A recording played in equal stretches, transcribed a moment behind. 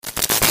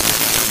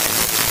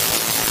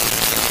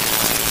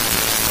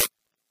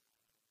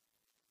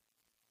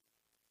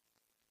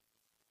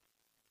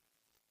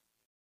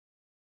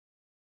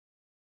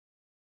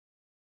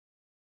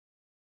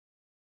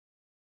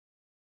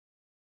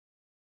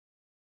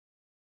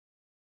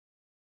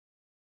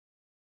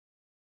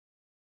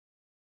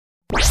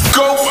Go!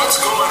 What's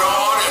going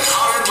on in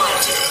Hot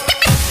Atlanta?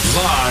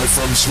 Live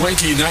from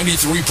Swanky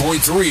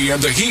 93.3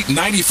 and the Heat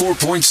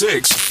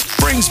 94.6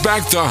 brings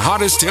back the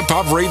hottest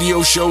hip-hop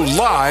radio show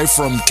live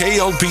from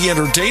K.L.P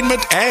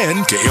Entertainment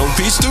and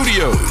K.L.P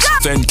Studios.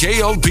 Then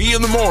K.L.P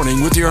in the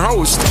morning with your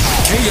host,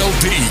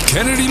 K.L.P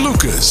Kennedy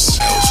Lucas.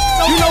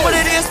 You know what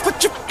it is?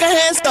 Put your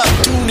hands up.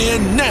 Tune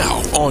in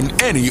now on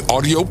any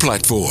audio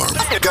platform.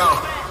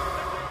 Go.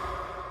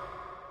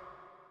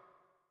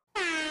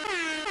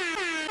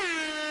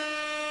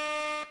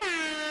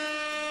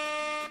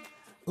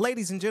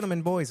 Ladies and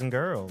gentlemen, boys and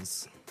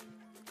girls,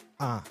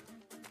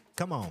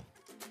 come on.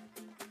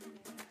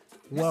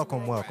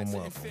 Welcome.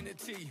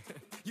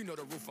 You know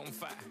the roof on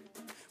fire.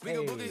 We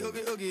go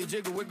boogie, oogie,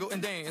 jiggle, wiggle,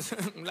 and dance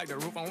like the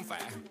roof on fire.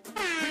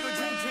 We go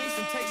drink drinks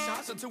and take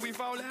shots until we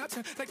fall out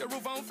like the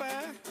roof on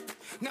fire.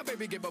 Now,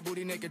 baby, get my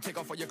booty naked, take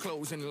off all your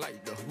clothes and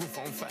light the roof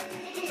on fire.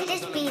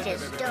 This beat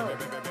is dope.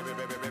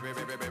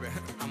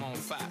 I'm on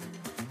fire.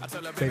 I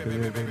tell her,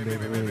 Baby.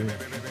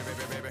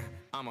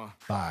 I'm a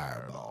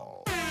Fireball.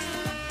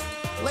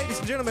 Ladies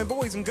and gentlemen,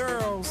 boys and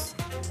girls,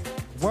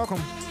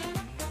 welcome.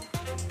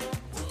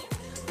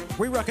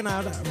 We rocking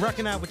out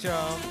with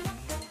y'all.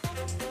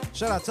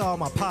 Shout out to all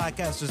my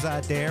podcasters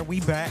out there.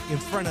 We back in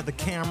front of the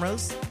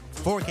cameras.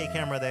 4K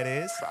camera, that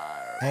is.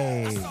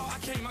 Hey. I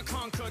came, I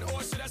conquered,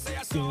 or should I say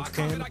I saw, I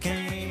conquered, I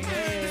came.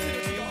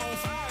 Hey. On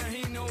fire,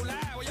 he no lie.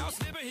 Well, y'all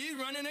slipping, he's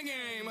running the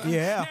game.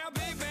 Yeah. Now,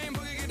 big bang,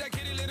 boogie, get that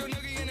kitty little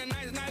noogie in a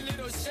nice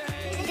little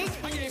shade.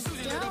 I gave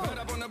Susie a little pat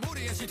up on the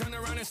booty, and she turned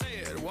around and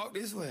said, walk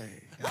this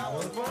way. I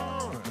was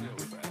born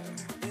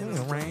in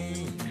the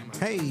rain.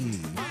 Hey.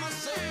 Mama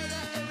said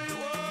that every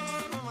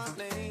word of my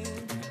name.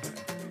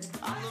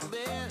 I'm the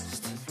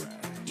best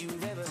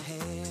you've ever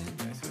had.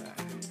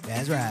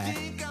 That's right. You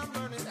think I'm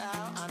burning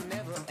out? I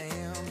never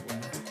am.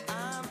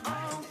 I'm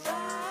on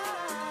fire.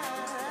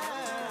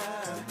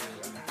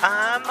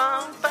 I'm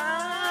on fire.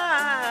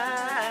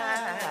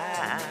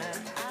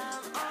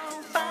 I'm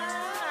on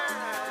fire.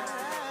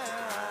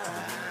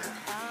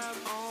 I'm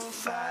on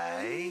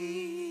fire.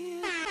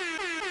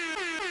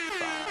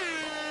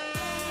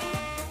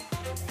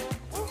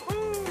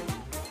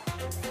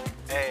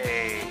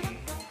 Hey.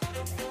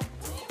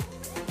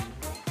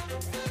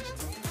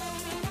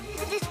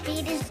 This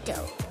beat is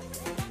dope.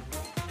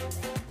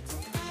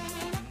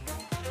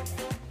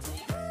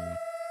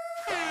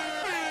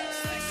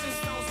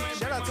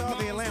 Shout out to all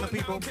the Atlanta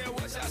people.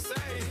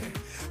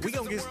 We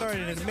gonna get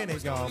started in a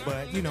minute, y'all,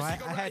 but you know, I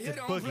had to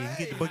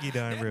get the boogie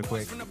done real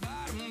quick.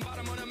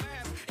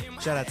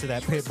 Shout out to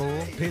that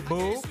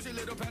Pitbull.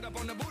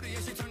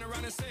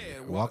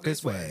 Walk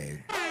this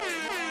way.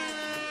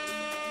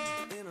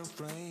 In a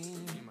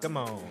flame. Come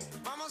on.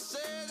 Mama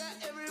said that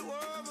every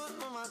word was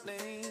my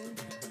name.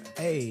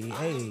 Hey. You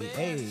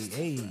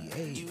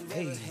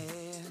never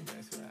had.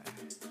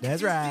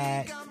 That's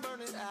right. I'm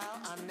burning out.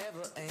 I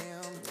never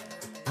am.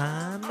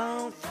 I'm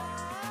on.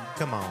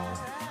 Come on.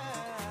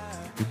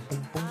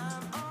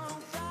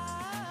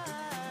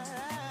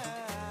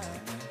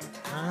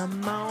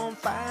 I'm on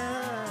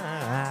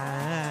fire.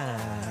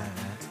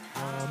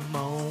 I'm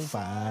on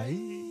fire.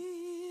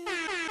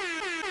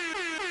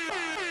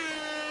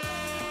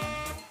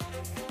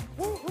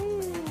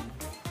 Woohoo.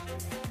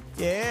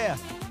 Yeah.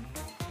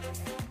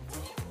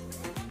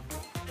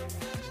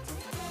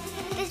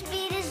 This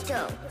beat is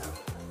dope.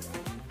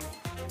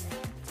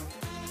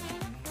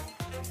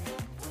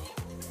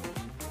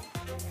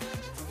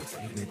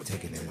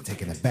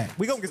 Taking it back.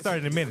 We're going to get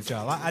started in a minute,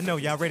 y'all. I know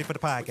y'all ready for the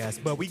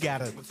podcast, but we got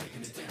to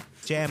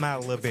jam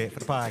out a little bit for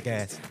the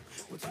podcast.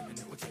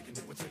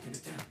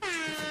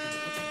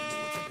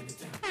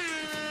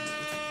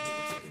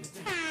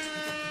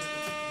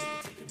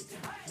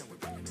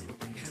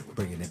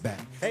 Bringing it back.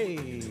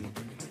 Hey.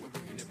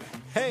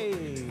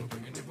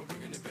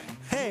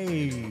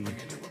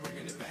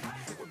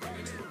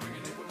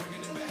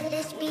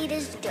 This beat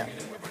is dope.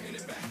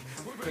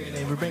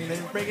 We're bringing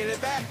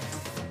it back.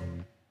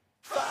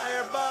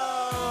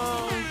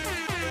 Fireball.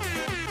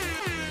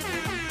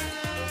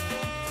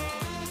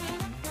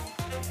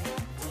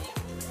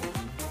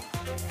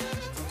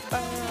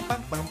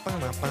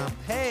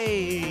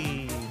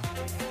 Hey.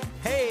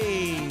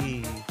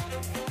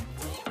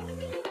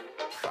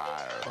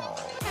 Fireball.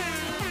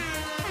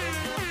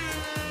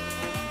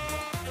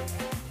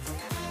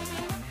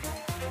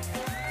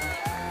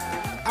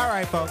 All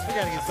right, folks, we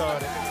got to get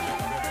started.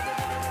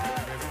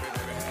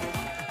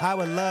 I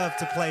would love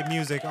to play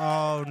music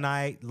all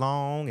night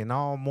long and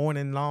all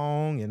morning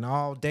long and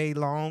all day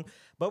long,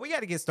 but we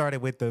got to get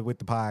started with the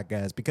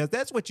podcast because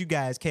that's what you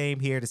guys came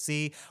here to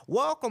see.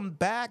 Welcome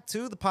back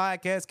to the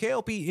podcast,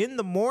 K.L.P in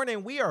the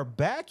morning. We are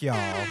back,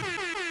 y'all.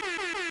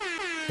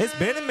 It's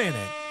been a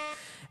minute.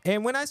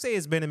 And when I say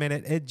it's been a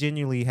minute, it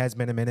genuinely has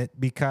been a minute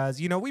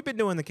because, you know, we've been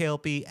doing the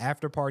K.L.P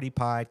After Party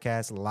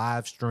Podcast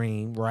live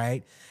stream,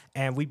 right?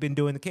 And we've been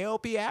doing the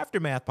K.L.P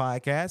Aftermath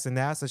Podcast, and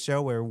that's a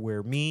show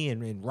where me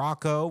and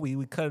Rocco,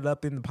 we cut it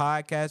up in the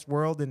podcast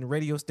world and the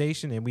radio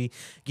station, and we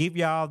give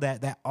y'all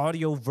that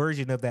audio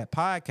version of that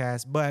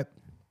podcast. But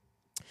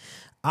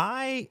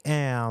I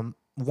am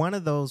one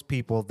of those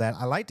people that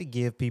I like to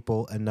give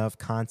people enough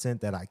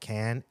content that I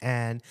can.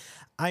 And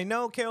I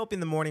know K.L.P in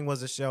the Morning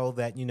was a show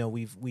that,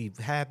 we've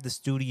had the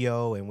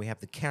studio and we have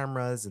the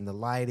cameras and the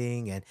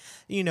lighting. And,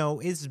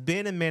 it's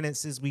been a minute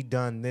since we've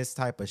done this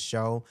type of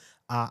show.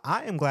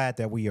 I am glad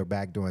that we are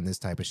back doing this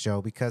type of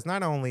show because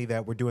not only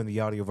that we're doing the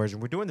audio version,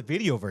 we're doing the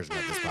video version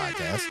of this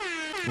podcast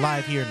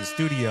live here in the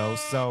studio.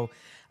 So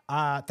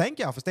thank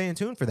y'all for staying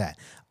tuned for that.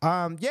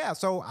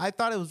 So I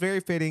thought it was very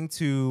fitting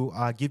to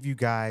give you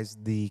guys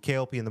the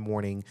K.L.P in the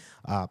Morning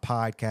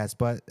podcast,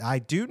 but I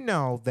do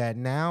know that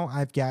now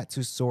I've got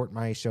to sort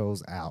my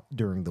shows out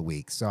during the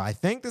week. So I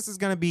think this is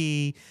going to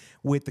be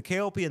with the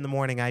K.L.P in the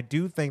Morning. I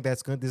do think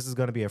this is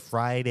going to be a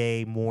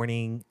Friday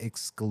morning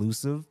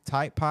exclusive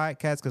type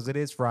podcast because it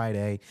is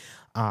Friday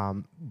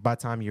by the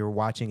time you're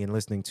watching and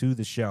listening to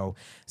the show.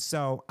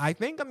 So I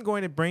think I'm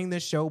going to bring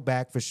this show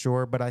back for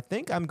sure, but I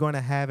think I'm going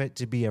to have it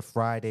to be a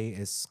Friday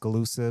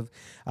exclusive.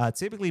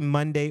 Typically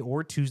Monday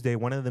or Tuesday,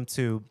 one of them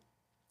two.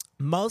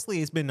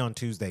 Mostly it's been on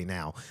Tuesday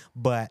now,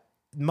 but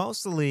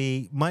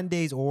mostly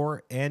Mondays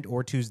or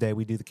Tuesday,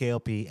 we do the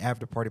K.L.P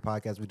After Party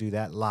podcast. We do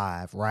that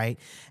live, right?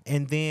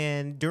 And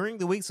then during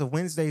the weeks of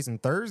Wednesdays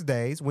and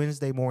Thursdays,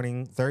 Wednesday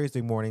morning,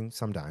 Thursday morning,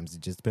 sometimes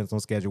it just depends on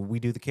schedule, we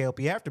do the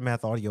K.L.P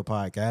Aftermath audio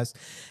podcast.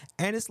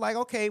 And it's like,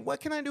 okay, what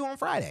can I do on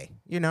Friday?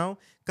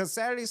 Because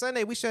Saturday,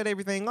 Sunday, we shut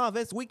everything off.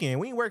 It's weekend.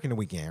 We ain't working the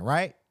weekend,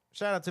 right?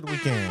 Shout out to the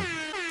weekend.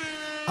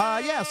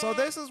 So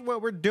this is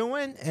what we're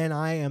doing, and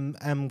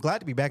I'm glad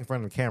to be back in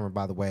front of the camera,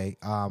 by the way.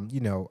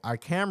 Our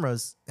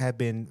cameras have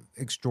been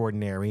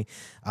extraordinary.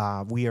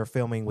 We are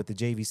filming with the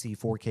JVC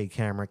 4K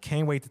camera.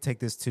 Can't wait to take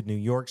this to New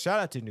York. Shout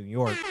out to New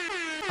York.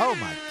 Oh,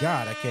 my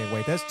God, I can't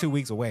wait. That's 2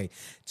 weeks away.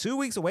 2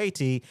 weeks away,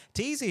 T.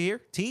 T's here.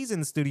 T's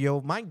in the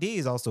studio. Mike D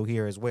is also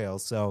here as well.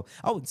 So,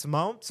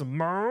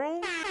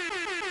 Simone.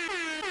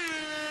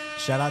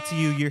 Shout out to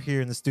you. You're here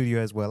in the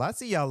studio as well. I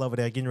see y'all over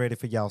there getting ready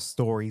for y'all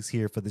stories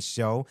here for the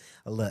show.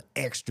 A little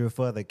extra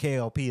for the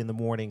K.L.P in the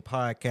Morning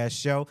podcast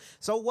show.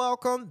 So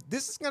welcome.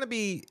 This is going to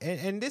be,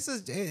 and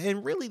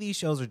really these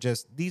shows are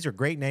these are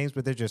great names,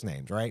 but they're just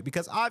names, right?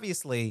 Because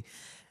obviously,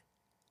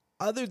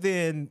 other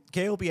than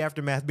K.L.P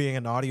Aftermath being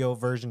an audio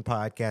version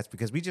podcast,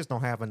 because we just don't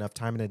have enough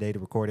time in the day to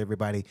record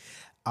everybody,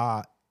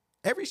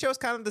 every show is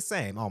kind of the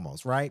same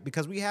almost, right?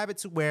 Because we have it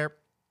to where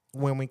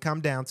when we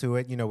come down to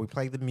it, we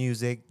play the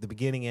music, the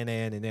beginning and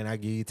end, and then I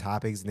give you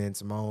topics, and then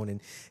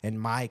Simone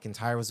and Mike and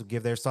Tyrus will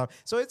give their song.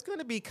 So it's going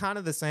to be kind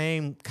of the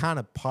same kind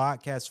of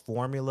podcast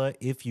formula,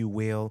 if you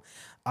will.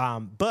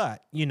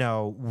 But,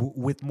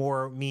 with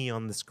more me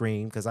on the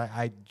screen, because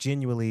I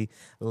genuinely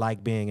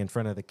like being in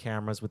front of the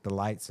cameras with the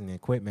lights and the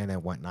equipment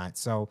and whatnot.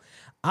 So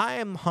I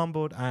am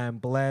humbled. I am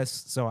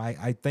blessed. So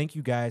I thank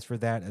you guys for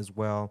that as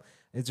well.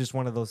 It's just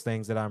one of those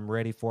things that I'm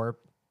ready for.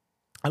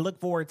 I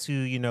look forward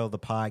to, the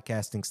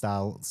podcasting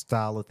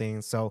style of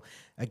things. So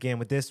again,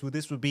 with this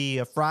would be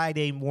a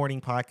Friday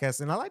morning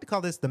podcast. And I like to call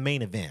this the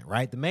main event,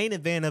 right? The main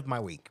event of my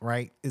week,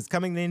 right? Is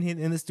coming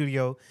in the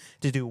studio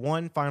to do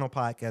one final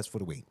podcast for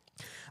the week.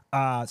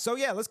 Let's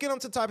get on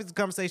to the topics of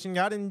conversation.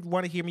 Y'all didn't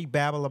want to hear me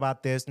babble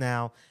about this.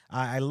 Now,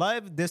 I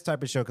love this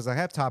type of show because I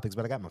have topics,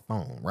 but I got my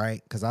phone,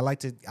 right? Because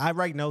I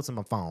write notes on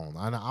my phone.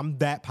 I'm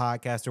that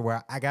podcaster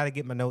where I got to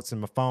get my notes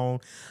in my phone.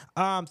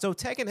 So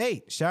Tekken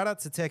 8, shout out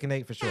to Tekken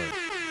 8 for sure.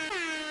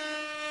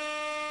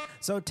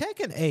 So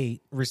Tekken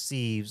 8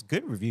 receives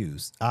good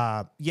reviews.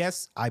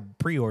 Yes, I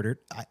pre-ordered.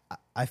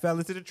 I fell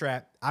into the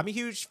trap. I'm a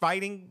huge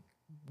fighting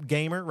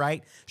gamer,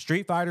 right?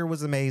 Street Fighter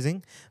was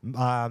amazing.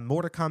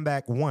 Mortal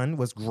Kombat 1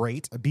 was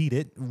great. I beat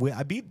it.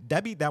 I beat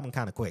that one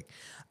kind of quick.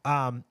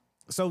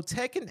 So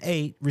Tekken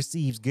 8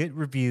 receives good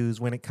reviews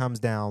when it comes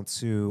down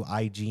to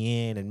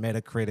IGN and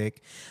Metacritic.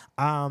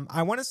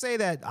 I want to say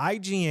that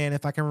IGN,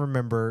 if I can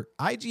remember,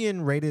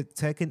 IGN rated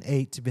Tekken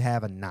 8 to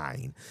have a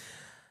 9.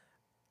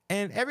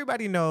 And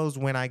everybody knows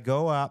when I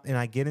go up and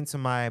I get into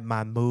my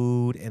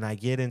mood and I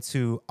get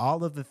into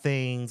all of the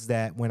things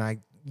that when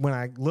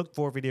I look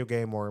for a video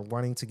game or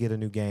wanting to get a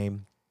new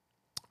game,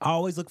 I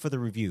always look for the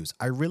reviews.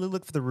 I really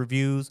look for the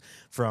reviews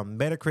from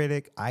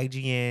Metacritic,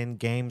 IGN,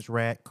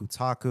 GamesRat,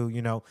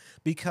 Kotaku,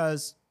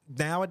 because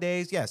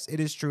nowadays, yes,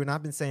 it is true. And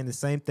I've been saying the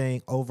same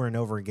thing over and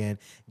over again.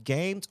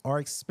 Games are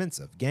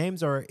expensive.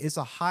 It's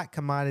a hot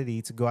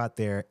commodity to go out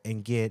there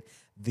and get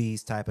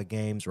these type of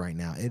games right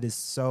now. It is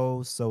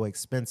so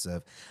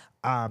expensive.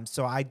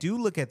 So I do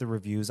look at the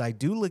reviews. I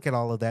do look at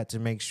all of that to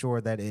make sure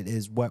that it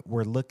is what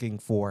we're looking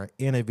for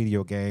in a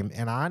video game.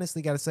 And I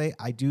honestly got to say,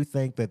 I do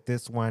think that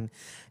this one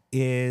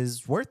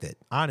is worth it.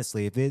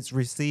 Honestly, if it's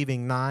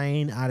receiving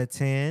 9 out of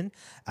 10,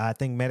 I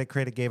think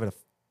Metacritic gave it a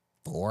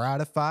 4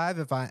 out of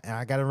 5.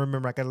 I got to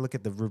remember, I got to look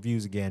at the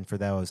reviews again for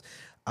those.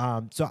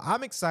 So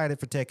I'm excited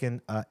for Tekken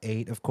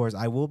 8. Of course,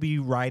 I will be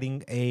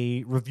writing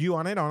a review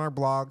on it on our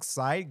blog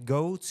site.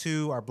 Go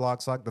to our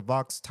blog site, the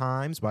Vox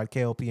Times by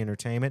K.L.P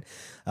Entertainment,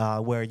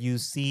 where you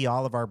see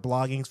all of our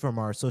bloggings from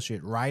our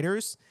associate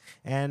writers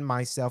and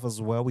myself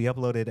as well. We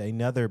uploaded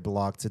another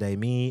blog today.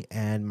 Me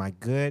and my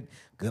good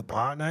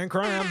partner in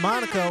crime,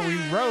 Monica, we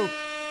wrote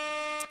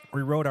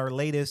We wrote our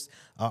latest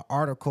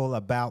article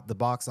about the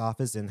box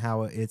office and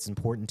how it's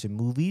important to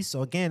movies.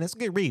 So again, it's a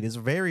good read. It's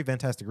a very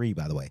fantastic read,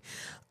 by the way.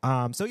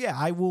 So yeah,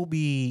 I will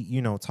be,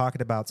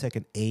 talking about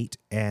Tekken 8,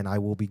 and I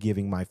will be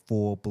giving my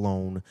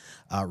full-blown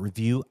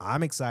review.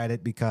 I'm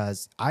excited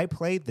because I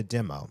played the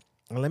demo.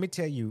 And let me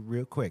tell you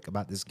real quick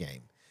about this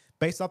game.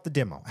 Based off the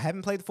demo, I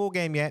haven't played the full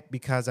game yet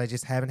because I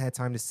just haven't had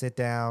time to sit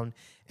down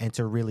and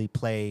to really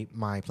play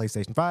my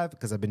PlayStation 5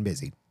 because I've been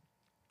busy.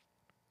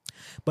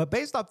 But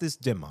based off this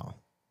demo,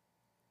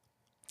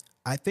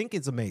 I think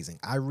it's amazing.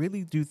 I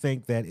really do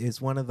think that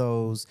it's one of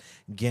those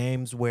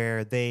games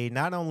where they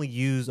not only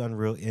use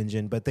Unreal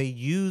Engine, but they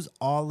use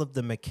all of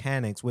the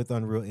mechanics with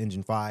Unreal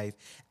Engine 5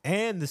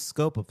 and the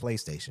scope of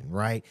PlayStation,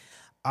 right?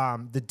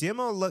 The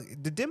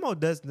demo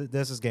does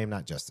this game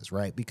not justice,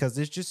 right? Because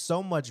there's just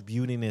so much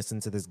beautiness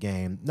into this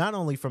game, not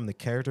only from the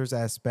characters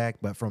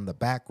aspect, but from the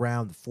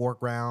background, the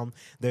foreground.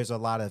 There's a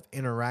lot of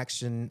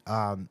interaction,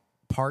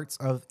 parts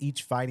of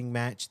each fighting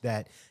match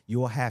that you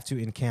will have to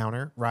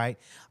encounter, right?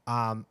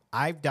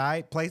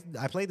 I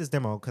played this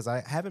demo because I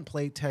haven't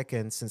played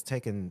Tekken since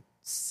Tekken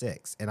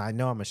 6, and I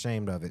know I'm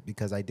ashamed of it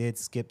because I did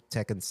skip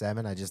Tekken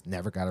 7. I just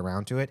never got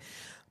around to it.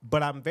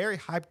 But I'm very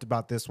hyped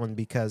about this one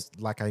because,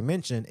 like I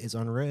mentioned, it's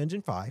Unreal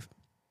Engine 5.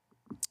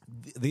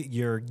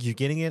 You're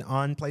getting it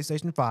on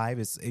PlayStation 5.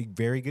 It's a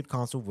very good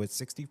console with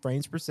 60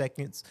 frames per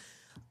second,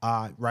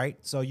 right?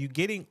 So you're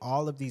getting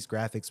all of these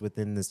graphics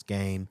within this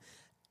game,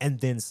 and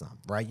then some,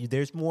 right?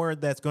 There's more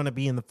that's going to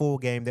be in the full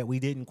game that we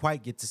didn't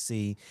quite get to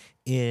see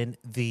in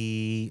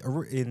the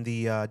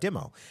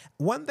demo.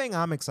 One thing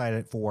I'm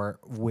excited for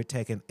with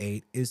Tekken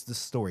 8 is the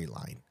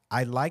storyline.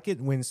 I like it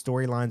when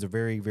storylines are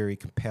very, very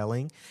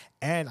compelling,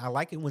 and I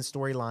like it when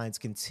storylines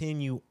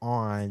continue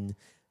on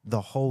the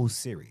whole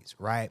series,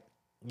 right?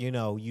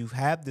 You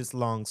have this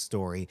long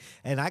story,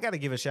 and I got to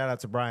give a shout out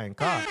to Brian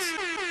Cox,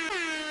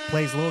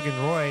 plays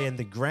Logan Roy in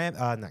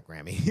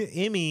the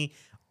Emmy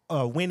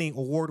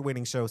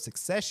award-winning show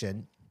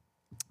Succession.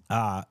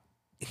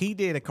 He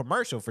did a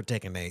commercial for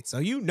Tekken 8, so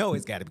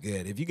it's got to be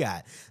good if you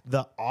got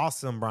the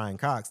awesome Brian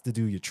Cox to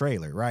do your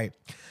trailer, right?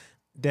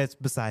 That's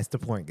besides the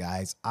point,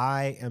 guys.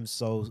 I am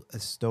so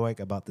stoic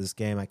about this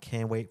game. I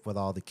can't wait for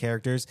all the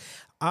characters.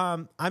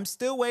 I'm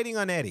still waiting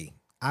on Eddie.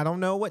 I don't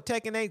know what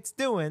Tekken 8's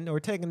doing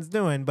or Tekken's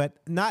doing, but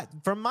not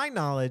from my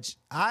knowledge.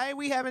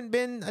 We haven't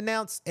been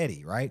announced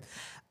Eddie, right?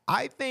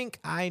 I think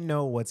I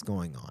know what's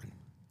going on.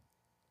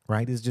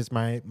 Right? It's just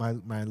my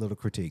little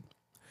critique.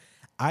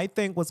 I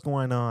think what's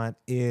going on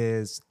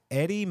is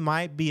Eddie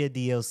might be a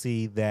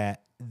DLC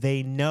that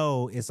they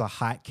know is a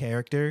hot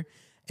character,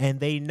 and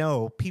they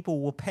know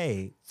people will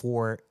pay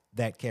for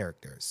that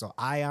character. So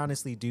I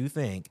honestly do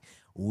think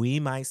we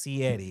might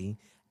see Eddie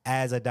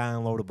as a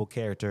downloadable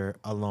character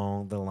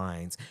along the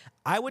lines.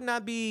 I would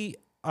not be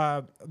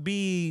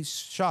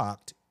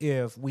shocked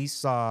if we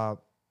saw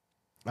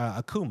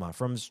Akuma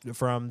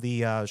from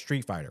the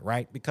Street Fighter,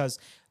 right? Because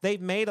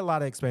they've made a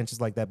lot of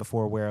expansions like that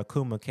before where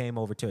Akuma came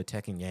over to a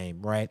Tekken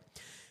game, right?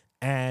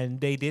 And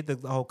they did the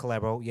whole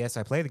collabo. Yes,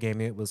 I played the game.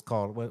 It was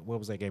called, what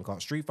was that game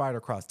called? Street Fighter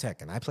Cross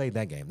Tekken. I played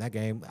that game. That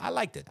game, I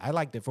liked it. I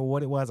liked it for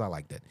what it was. I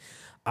liked it.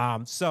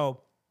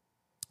 So,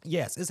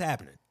 yes, it's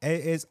happening.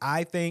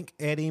 I think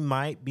Eddie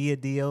might be a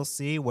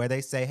DLC where they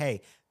say,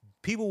 hey,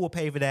 people will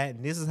pay for that,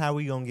 and this is how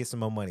we going to get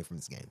some more money from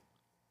this game.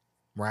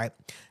 Right?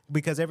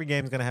 Because every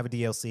game is going to have a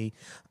DLC.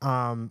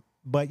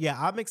 But yeah,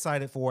 I'm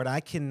excited for it. I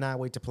cannot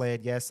wait to play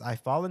it. Yes, I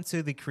fall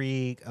into the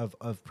creed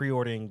of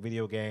pre-ordering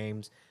video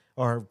games,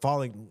 or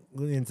falling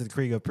into the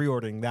creed of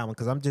pre-ordering that one,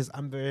 because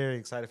I'm very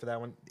excited for that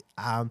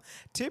one.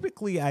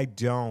 Typically, I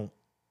don't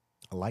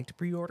like to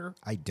pre-order.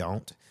 I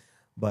don't.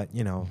 But,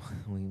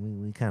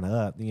 we kind of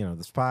up.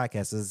 This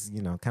podcast is,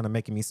 kind of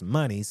making me some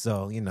money.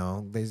 So,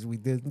 we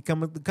did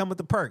come with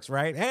the perks,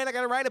 right? And I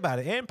got to write about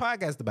it and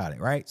podcast about it,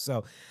 right?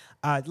 So,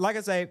 like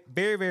I say,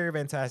 very, very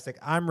fantastic.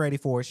 I'm ready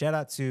for it. Shout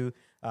out to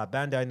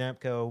Bandai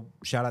Namco.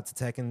 Shout out to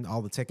Tekken,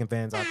 all the Tekken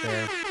fans out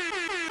there.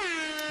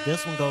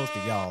 This one goes to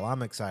y'all.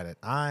 I'm excited.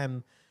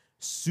 I'm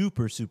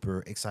super,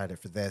 super excited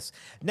for this.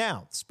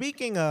 Now,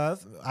 speaking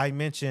of, I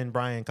mentioned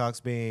Brian Cox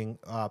being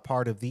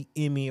part of the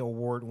Emmy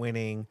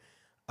award-winning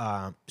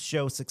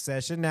show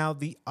Succession. Now,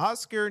 the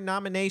Oscar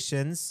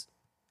nominations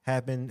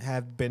have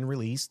been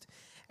released,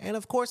 and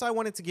of course, I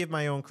wanted to give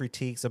my own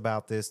critiques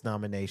about this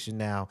nomination.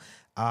 Now,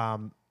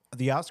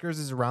 the Oscars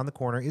is around the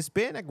corner. It's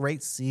been a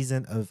great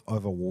season of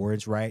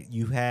awards, right?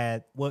 You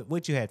had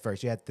what you had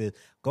first. You had the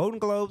Golden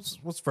Globes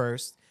was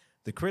first,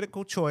 the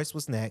Critical Choice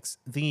was next,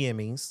 the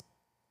Emmys,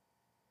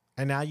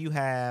 and now you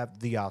have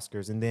the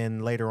Oscars, and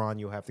then later on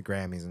you'll have the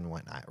Grammys and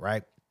whatnot,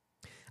 right?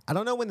 I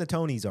don't know when the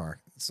Tonys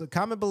are. So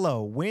comment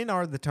below, when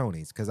are the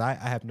Tonys? Because I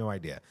have no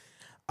idea.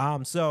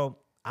 So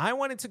I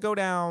wanted to go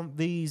down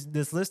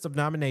this list of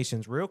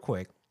nominations real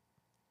quick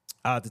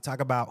to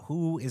talk about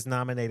who is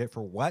nominated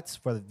for what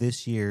for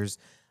this year's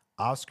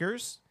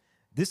Oscars.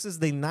 This is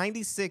the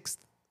 96th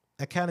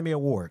Academy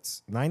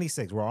Awards.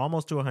 96. We're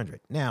almost to 100.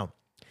 Now,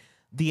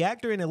 the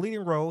actor in a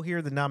leading role, here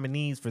are the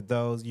nominees for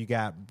those. You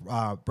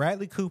got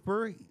Bradley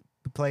Cooper,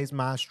 plays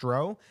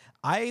Maestro.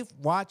 I've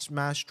watched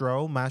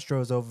Maestro.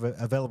 Maestro is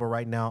available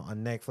right now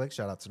on Netflix.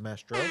 Shout out to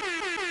Maestro.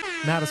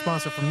 Not a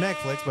sponsor from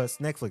Netflix, but it's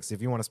Netflix.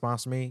 If you want to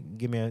sponsor me,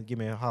 give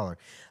me a holler.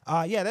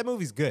 Yeah, that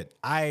movie's good.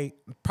 I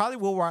probably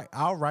will write.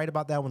 I'll write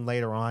about that one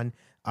later on.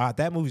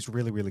 That movie's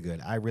really, really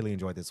good. I really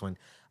enjoyed this one.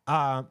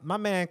 My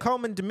man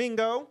Coleman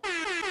Domingo.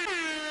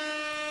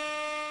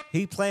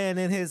 He playing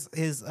in his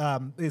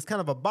kind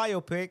of a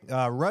biopic.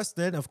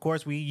 Rustin, of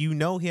course, you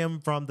know him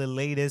from the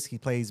latest. He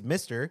plays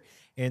Mister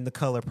in The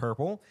Color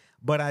Purple.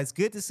 But it's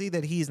good to see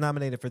that he's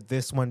nominated for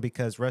this one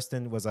because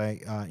Rustin was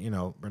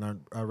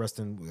Bernard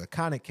Rustin,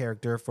 iconic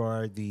character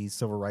for the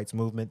civil rights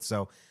movement.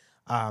 So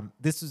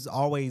this is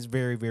always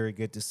very, very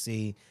good to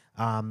see.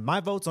 My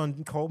vote's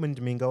on Coleman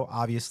Domingo,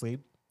 obviously.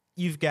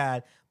 You've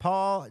got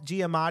Paul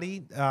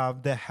Giamatti,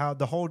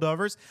 the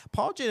Holdovers.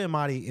 Paul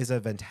Giamatti is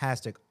a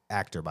fantastic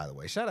actor, by the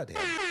way. Shout out to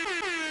him.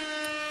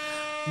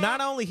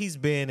 Not only he's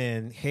been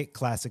in hit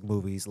classic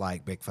movies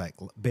like Big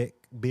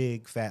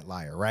Fat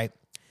Liar, right?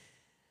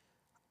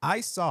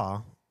 I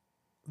saw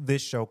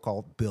this show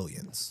called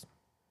Billions.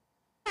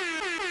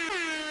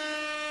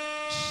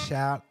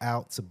 Shout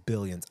out to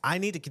Billions. I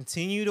need to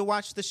continue to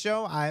watch the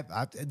show.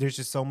 There's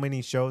just so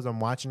many shows I'm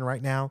watching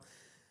right now.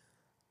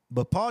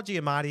 But Paul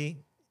Giamatti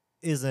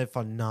is a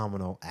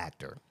phenomenal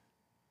actor.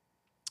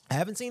 I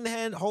haven't seen the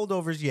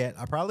Holdovers yet.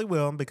 I probably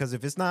will because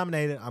if it's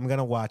nominated, I'm going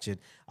to watch it.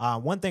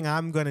 One thing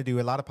I'm going to do,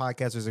 a lot of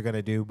podcasters are going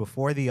to do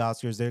before the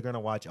Oscars, they're going to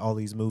watch all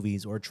these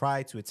movies or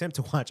try to attempt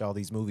to watch all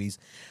these movies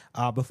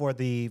before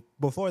the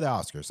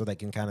Oscars so they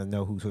can kind of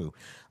know who's who.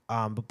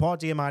 But Paul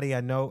Giamatti,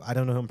 I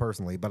don't know him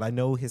personally, but I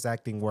know his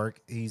acting work.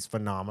 He's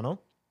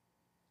phenomenal.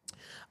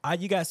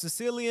 You got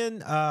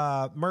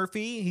Cillian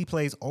Murphy. He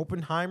plays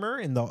Oppenheimer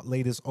in the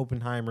latest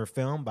Oppenheimer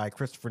film by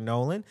Christopher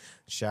Nolan.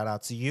 Shout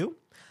out to you.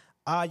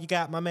 You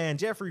got my man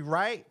Jeffrey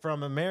Wright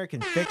from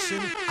American Fiction.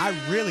 I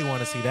really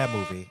want to see that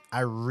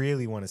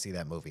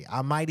movie.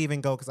 I might even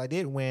go because I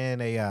did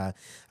win a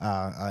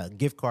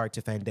gift card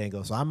to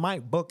Fandango, so I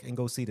might book and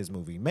go see this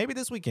movie. Maybe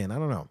this weekend. I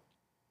don't know.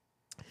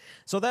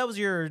 So that was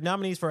your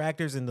nominees for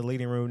actors in the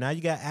leading role. Now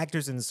you got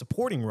actors in the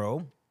supporting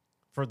role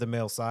for the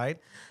male side.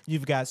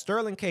 You've got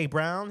Sterling K.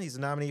 Brown. He's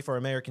a nominee for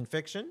American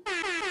Fiction.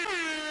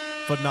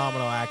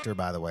 Phenomenal actor,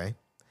 by the way.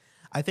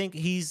 I think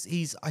he's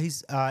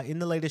in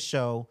the latest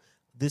show,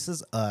 This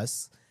Is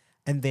Us,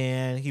 and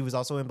then he was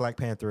also in Black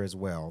Panther as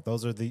well.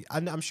 Those are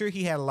I'm sure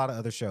he had a lot of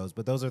other shows,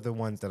 but those are the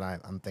ones that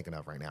I'm thinking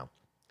of right now.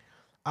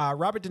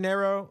 Robert De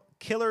Niro,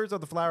 Killers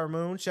of the Flower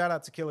Moon. Shout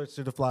out to Killers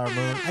of the Flower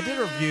Moon. I did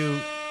a review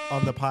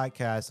on the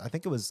podcast. I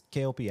think it was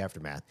K.L.P.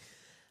 Aftermath.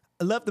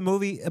 I love the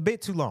movie. A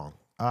bit too long.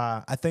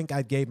 I think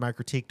I gave my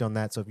critique on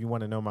that. So if you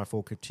want to know my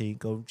full critique,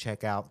 go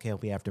check out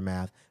K.L.P.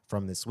 Aftermath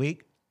from this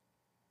week.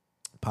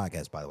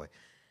 Podcast, by the way.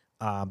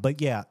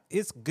 But yeah,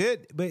 it's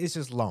good, but it's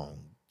just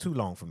long. Too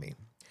long for me.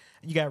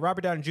 You got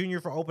Robert Downey Jr.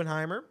 for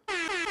Oppenheimer.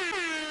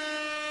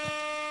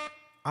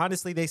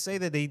 Honestly, they say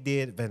that they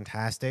did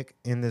fantastic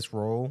in this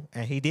role,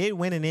 and he did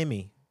win an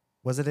Emmy.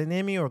 Was it an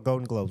Emmy or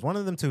Golden Globes? One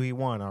of them two, he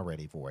won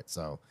already for it,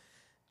 so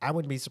I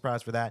wouldn't be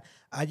surprised for that.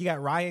 You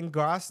got Ryan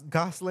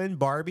Gosling,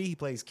 Barbie. He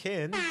plays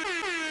Ken.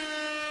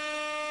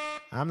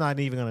 I'm not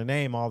even going to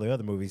name all the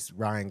other movies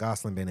Ryan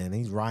Gosling been in.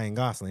 He's Ryan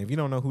Gosling. If you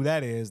don't know who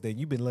that is, then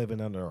you've been living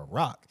under a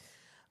rock.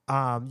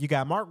 You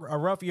got Mark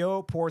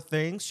Ruffalo, Poor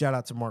Things. Shout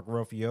out to Mark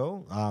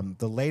Ruffalo.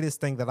 The latest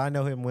thing that I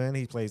know him when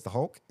he plays the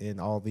Hulk in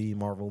all the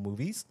Marvel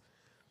movies.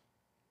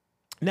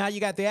 Now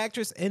you got the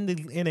actress in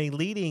a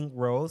leading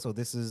role. So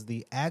this is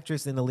the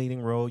actress in the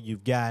leading role.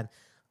 You've got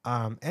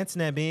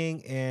Antoinette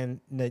Bing and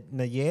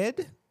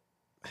Nayed.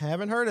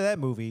 Haven't heard of that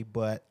movie,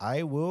 but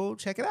I will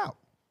check it out.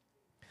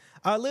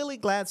 Lily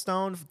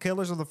Gladstone,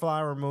 Killers of the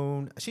Flower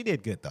Moon. She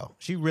did good, though.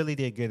 She really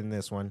did good in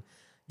this one.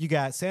 You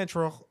got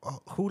Sandra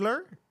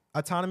Hüller,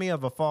 Autonomy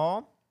of a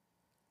Fall.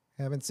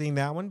 Haven't seen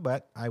that one,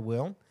 but I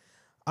will.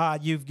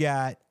 You've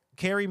got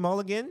Carey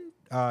Mulligan.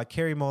 Shout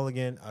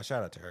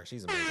out to her.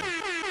 She's amazing.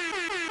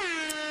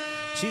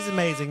 She's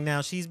amazing.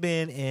 Now, she's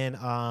been in,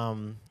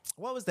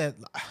 what was that?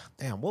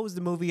 Damn, what was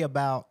the movie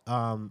about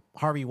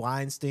Harvey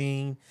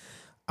Weinstein?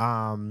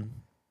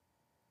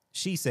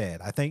 She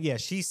Said. I think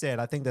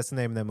that's the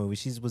name of that movie.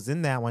 She was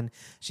in that one.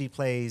 She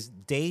plays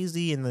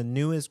Daisy in the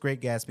newest Great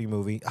Gatsby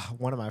movie.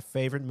 One of my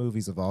favorite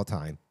movies of all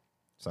time.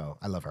 So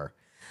I love her.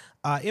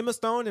 Emma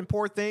Stone in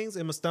Poor Things.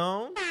 Emma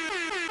Stone.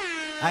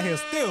 Out here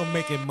still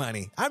making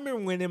money. I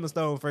remember when Emma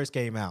Stone first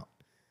came out.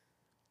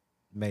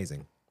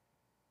 Amazing.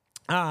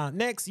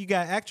 Next, you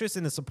got actress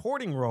in the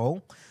supporting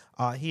role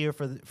here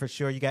for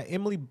sure. You got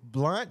Emily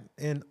Blunt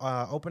in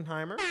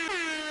Oppenheimer.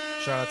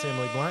 Shout out to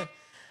Emily Blunt.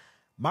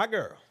 My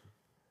girl.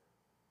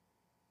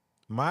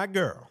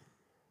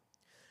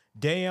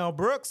 Danielle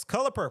Brooks,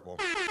 Color Purple.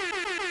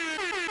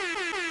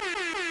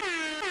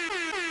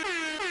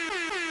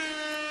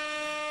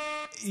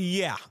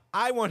 Yeah,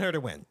 I want her to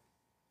win.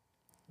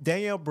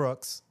 Danielle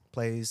Brooks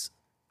plays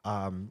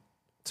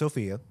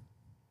Sophia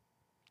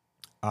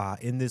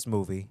in this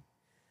movie.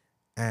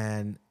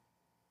 And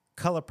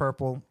Color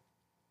Purple,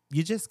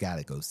 you just got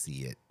to go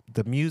see it.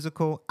 The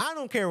musical, I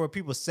don't care what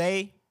people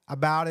say.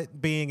 about it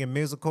being a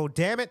musical.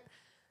 Damn it.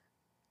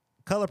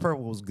 Color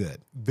Purple was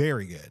good.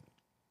 Very good.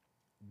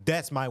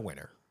 That's my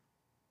winner.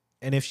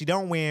 And if she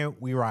don't win,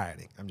 we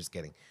rioting. I'm just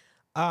kidding.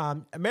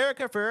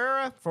 America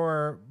Ferrera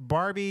for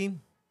Barbie.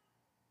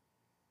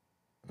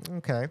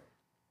 Okay.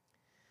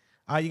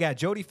 You got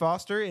Jodie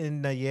Foster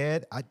in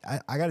Yed.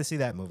 I got to see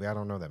that movie. I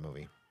don't know that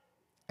movie.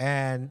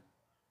 And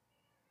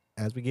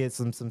as we get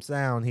some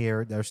sound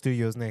here, our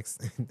studio's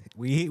next.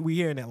 we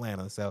here in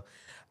Atlanta. So,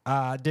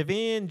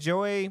 Devine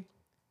Joy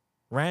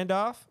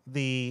Randolph,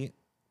 the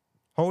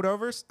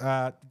Holdovers.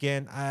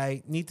 Again,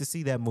 I need to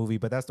see that movie,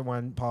 but that's the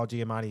one Paul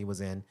Giamatti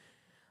was in.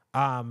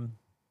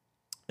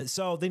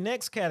 So the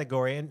next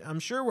category, and I'm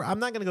sure I'm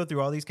not going to go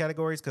through all these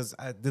categories because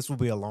this will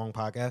be a long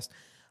podcast.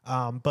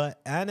 But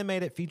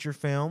animated feature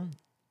film,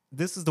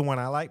 this is the one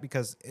I like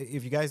because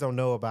if you guys don't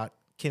know about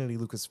Kennedy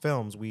Lucas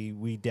Films,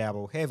 we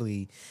dabble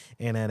heavily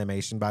in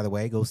animation. By the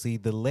way, go see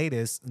the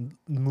latest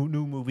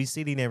new movie,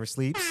 City Never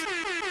Sleeps,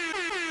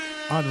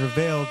 on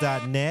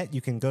Reveal.net.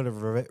 You can go to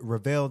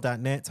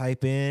Reveal.net,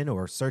 type in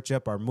or search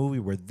up our movie.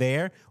 We're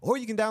there. Or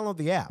you can download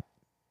the app,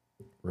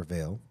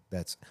 Reveal.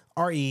 That's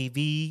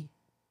REVEEL.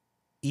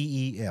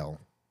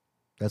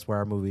 That's where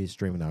our movie is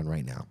streaming on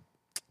right now.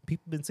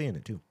 People have been seeing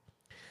it too.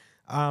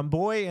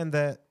 Boy and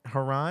the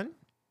Heron.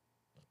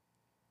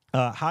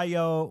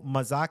 Hayao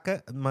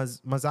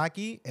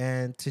Miyazaki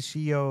and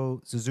Toshio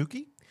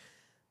Suzuki.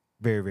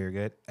 Very, very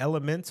good.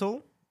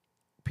 Elemental,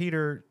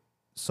 Peter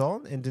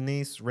Sohn and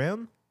Denise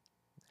Rim.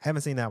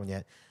 Haven't seen that one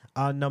yet.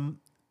 Nimona,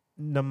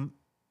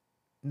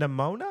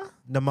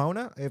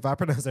 if I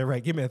pronounce that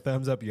right, give me a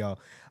thumbs up, y'all.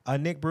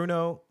 Nick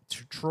Bruno,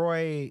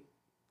 Troy,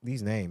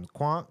 these names,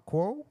 Quan,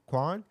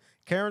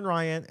 Karen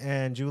Ryan,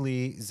 and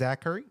Julie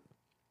Zachary.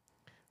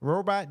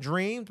 Robot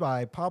Dreams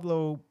by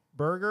Pablo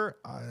Berger.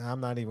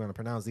 I'm not even going to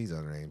pronounce these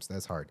other names.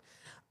 That's hard.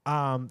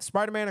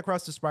 Spider-Man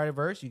Across the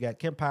Spider-Verse. You got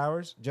Kim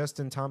Powers,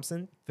 Justin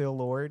Thompson, Phil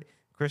Lord,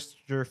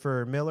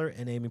 Christopher Miller,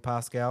 and Amy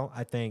Pascal.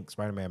 I think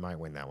Spider-Man might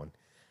win that one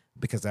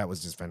because that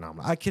was just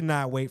phenomenal. I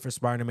cannot wait for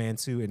Spider-Man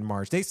 2 in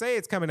March. They say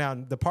it's coming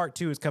out. The part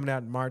 2 is coming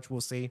out in March.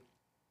 We'll see.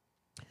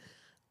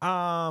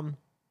 Going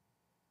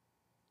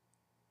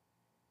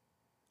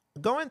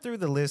through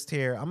the list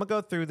here, I'm going to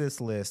go through this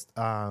list.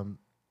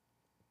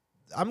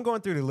 I'm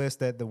going through the list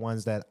that the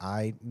ones that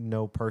I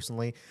know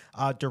personally.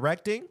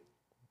 Directing.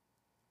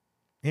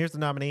 Here's the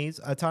nominees.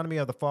 Autonomy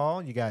of the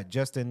Fall. You got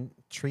Justin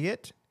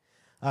Triet.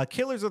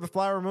 Killers of the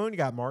Flower Moon. You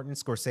got Martin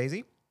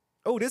Scorsese.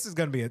 Oh, this is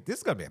gonna be a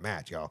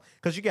match, y'all.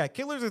 Because you got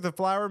Killers of the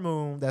Flower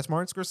Moon. That's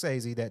Martin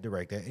Scorsese that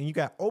directed, and you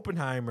got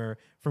Oppenheimer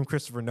from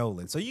Christopher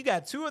Nolan. So you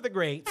got two of the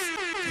greats.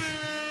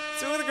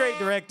 Two of the great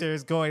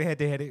directors going head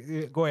to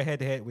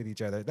head with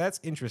each other.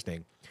 That's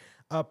interesting.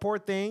 Poor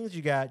Things,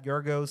 you got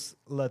Yorgos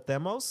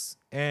Lanthimos,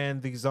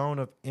 and The Zone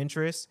of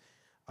Interest,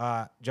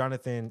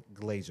 Jonathan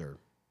Glazer.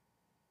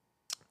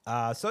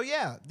 So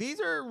yeah, these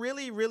are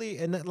really, really,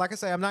 and like I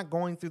say, I'm not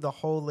going through the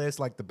whole list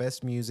like the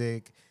best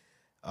music.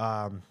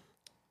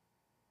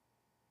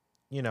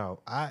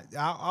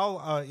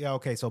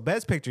 Okay. So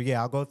best picture,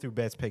 yeah, I'll go through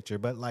best picture,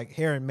 but like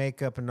hair and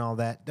makeup and all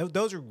that,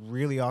 those are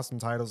really awesome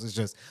titles. It's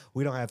just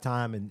we don't have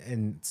time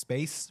and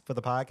space for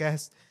the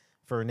podcast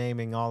for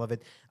naming all of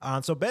it.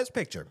 So best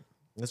picture.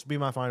 This will be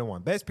my final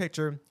one. Best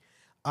picture.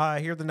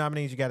 Here are the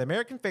nominees. You got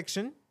American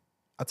Fiction,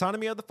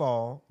 Autonomy of the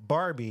Fall,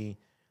 Barbie,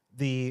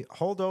 The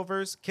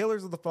Holdovers,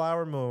 Killers of the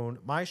Flower Moon,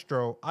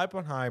 Maestro,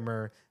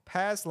 Oppenheimer,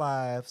 Past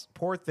Lives,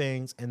 Poor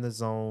Things, and The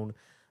Zone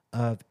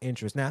of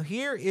Interest. Now,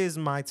 here is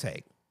my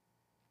take.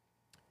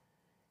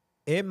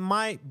 It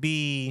might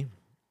be,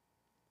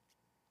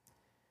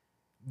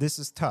 this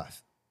is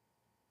tough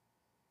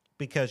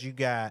because you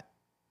got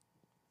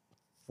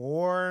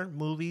 4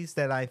 movies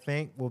that I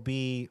think will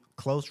be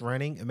close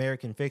running.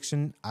 American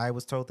Fiction, I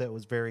was told that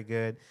was very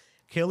good.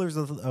 Killers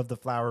of the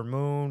Flower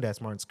Moon, that's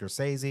Martin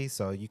Scorsese,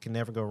 so you can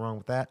never go wrong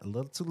with that. A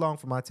little too long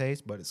for my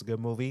taste, but it's a good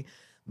movie.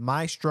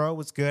 Maestro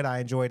was good. I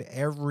enjoyed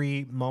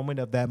every moment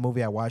of that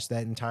movie. I watched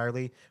that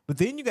entirely. But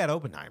then you got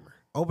Oppenheimer.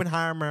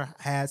 Oppenheimer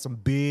had some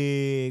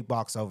big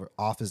box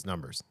office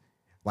numbers,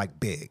 like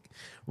big,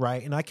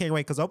 right? And I can't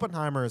wait because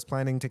Oppenheimer is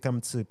planning to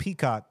come to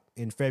Peacock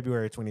in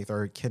February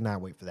 23rd.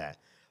 Cannot wait for that.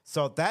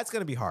 So that's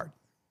going to be hard.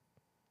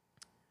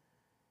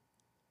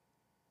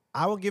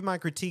 I will give my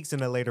critiques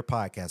in a later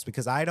podcast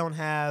because I don't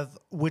have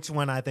which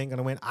one I think going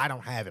to win. I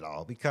don't have it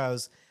all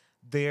because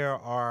there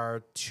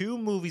are 2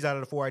 movies out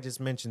of the 4 I just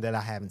mentioned that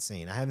I haven't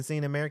seen. I haven't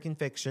seen American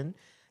Fiction,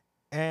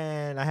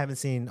 and I haven't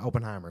seen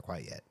Oppenheimer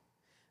quite yet.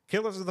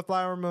 Killers of the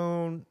Flower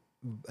Moon,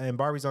 and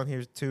Barbie's on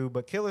here too,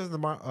 but Killers of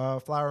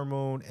the Flower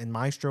Moon and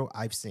Maestro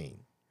I've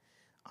seen.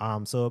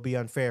 So it'll be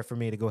unfair for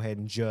me to go ahead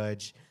and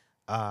judge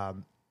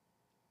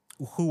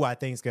who I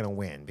think is going to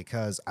win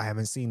because I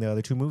haven't seen the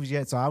other 2 movies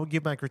yet. So I will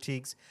give my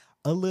critiques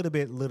a little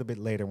bit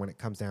later when it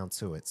comes down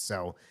to it.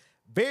 So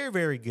very,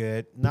 very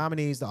good.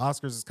 Nominees, the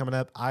Oscars is coming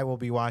up. I will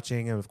be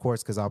watching, and of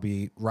course, because I'll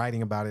be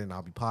writing about it and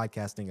I'll be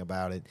podcasting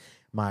about it,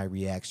 my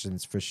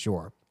reactions for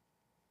sure.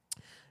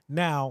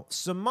 Now,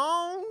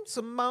 Simone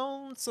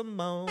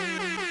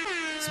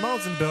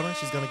Simone's in the building.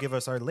 She's going to give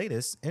us our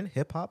latest in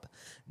hip-hop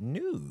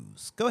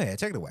news. Go ahead.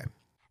 Take it away.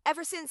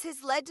 Ever since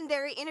his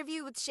legendary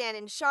interview with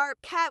Shannon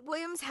Sharpe, Cat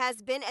Williams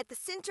has been at the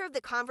center of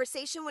the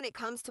conversation when it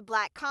comes to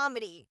black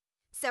comedy.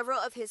 Several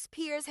of his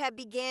peers have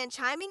began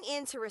chiming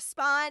in to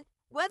respond,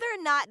 whether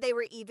or not they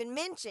were even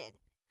mentioned.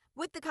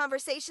 With the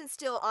conversation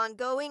still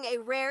ongoing, a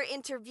rare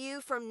interview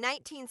from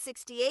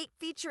 1968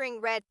 featuring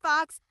Red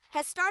Fox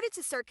has started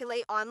to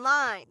circulate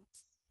online.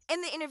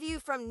 In the interview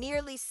from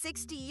nearly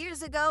 60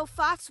 years ago,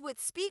 Fox would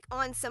speak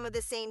on some of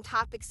the same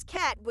topics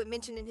Cat would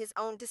mention in his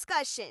own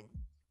discussion,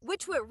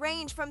 which would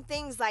range from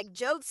things like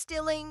joke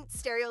stealing,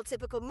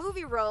 stereotypical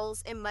movie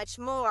roles, and much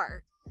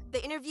more.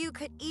 The interview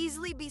could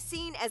easily be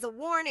seen as a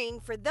warning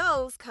for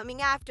those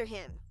coming after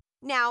him.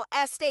 Now,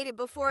 as stated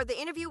before, the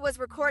interview was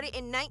recorded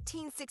in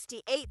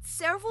 1968,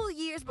 several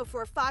years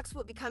before Fox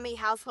would become a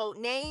household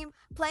name,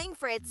 playing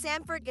Fred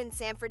Sanford in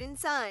Sanford &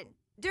 Son.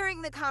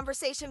 During the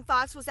conversation,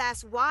 Fox was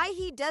asked why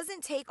he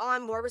doesn't take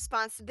on more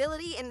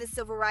responsibility in the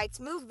civil rights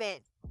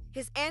movement.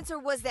 His answer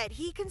was that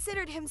he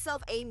considered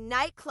himself a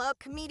nightclub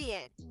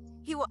comedian.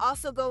 He will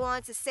also go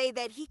on to say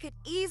that he could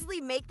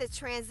easily make the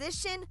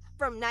transition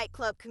from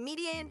nightclub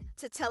comedian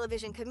to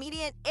television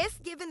comedian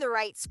if given the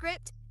right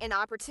script and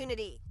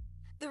opportunity.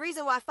 The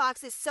reason why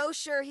Fox is so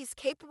sure he's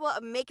capable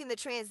of making the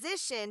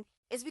transition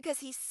is because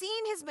he's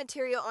seen his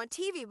material on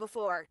TV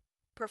before,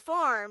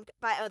 performed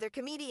by other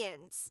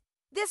comedians.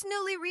 This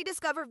newly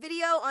rediscovered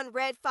video on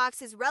Red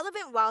Fox is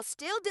relevant while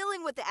still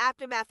dealing with the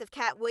aftermath of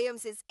Cat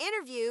Williams'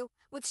 interview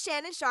with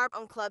Shannon Sharpe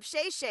on Club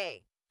Shay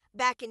Shay.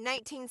 Back in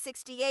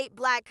 1968,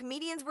 black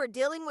comedians were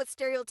dealing with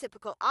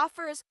stereotypical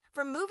offers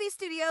from movie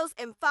studios,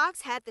 and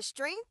Fox had the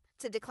strength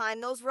to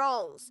decline those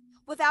roles,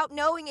 without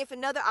knowing if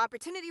another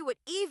opportunity would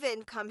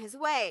even come his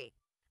way.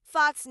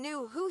 Fox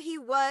knew who he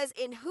was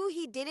and who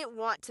he didn't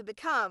want to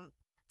become.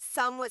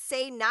 Some would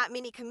say not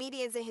many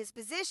comedians in his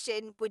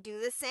position would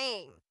do the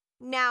same.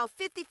 Now,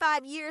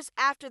 55 years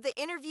after the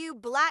interview,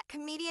 black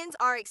comedians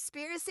are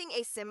experiencing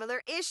a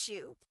similar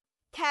issue.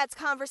 Cat's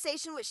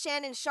conversation with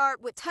Shannon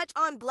Sharpe would touch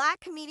on black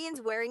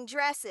comedians wearing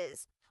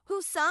dresses,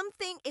 who some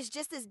think is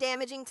just as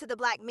damaging to the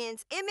black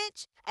men's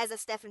image as a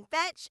Stephen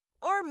Fetch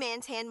or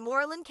Mantan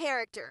Moreland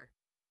character.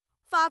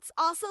 Fox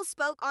also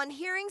spoke on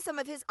hearing some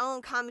of his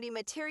own comedy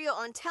material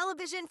on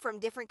television from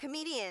different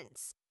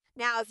comedians.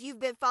 Now, if you've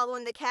been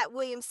following the Cat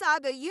Williams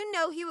saga, you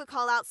know he would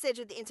call out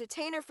Cedric the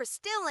Entertainer for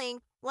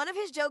stealing one of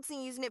his jokes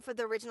and using it for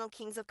the original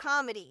Kings of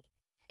Comedy.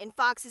 In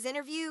Fox's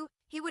interview,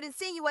 he would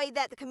insinuate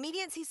that the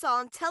comedians he saw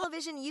on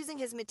television using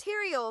his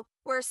material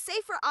were a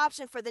safer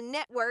option for the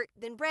network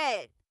than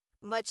Bread.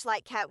 Much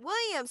like Cat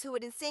Williams, who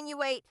would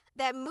insinuate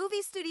that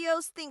movie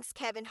studios thinks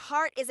Kevin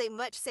Hart is a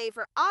much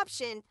safer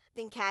option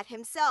than Cat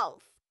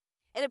himself.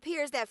 It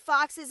appears that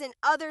Fox's and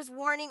others'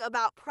 warning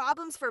about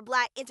problems for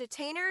black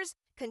entertainers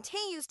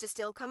continues to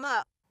still come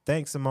up.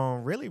 Thanks,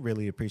 Simone.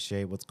 Really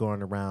appreciate what's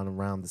going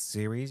around the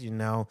series. You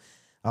know,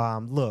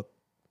 look,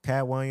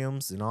 Cat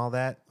Williams and all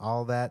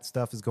that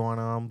stuff is going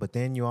on, but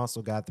then you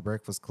also got the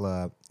Breakfast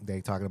Club.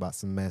 They talking about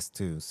some mess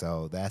too.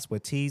 So that's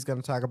what T's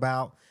going to talk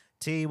about.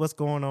 T, what's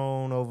going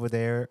on over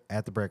there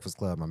at the Breakfast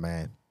Club, my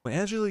man? When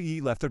Angela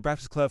Yee left the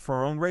Breakfast Club for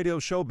her own radio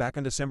show back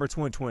in December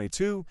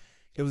 2022,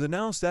 it was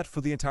announced that for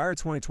the entire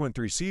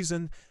 2023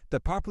 season, the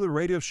popular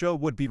radio show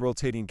would be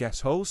rotating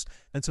guest hosts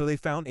until they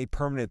found a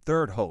permanent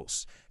third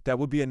host that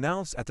would be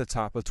announced at the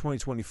top of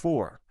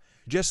 2024.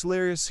 Jess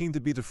Hilarious seemed to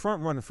be the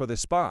front runner for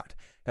this spot,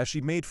 as she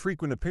made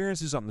frequent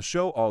appearances on the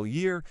show all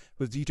year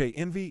with DJ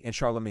Envy and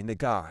Charlamagne the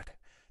God.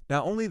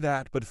 Not only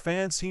that, but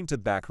fans seem to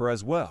back her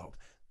as well.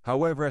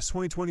 However, as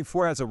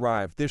 2024 has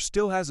arrived, there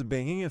still hasn't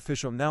been any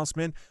official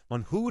announcement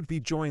on who would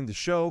be joining the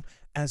show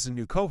as the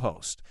new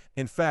co-host.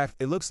 In fact,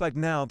 it looks like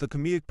now the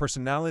comedic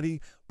personality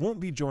won't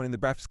be joining the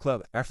Breakfast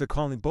Club after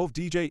calling both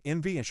DJ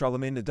Envy and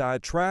Charlamagne the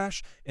God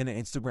trash in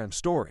an Instagram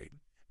story.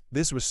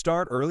 This would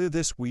start earlier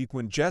this week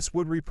when Jess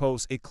would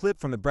repost a clip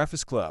from the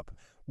Breakfast Club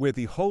where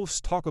the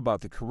hosts talk about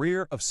the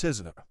career of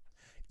SZA,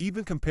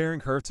 even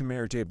comparing her to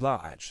Mary J.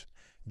 Blige.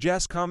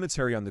 Jess'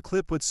 commentary on the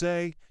clip would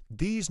say,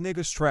 "These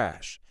niggas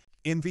trash.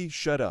 Envy,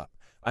 shut up.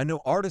 I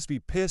know artists be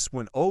pissed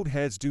when old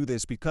heads do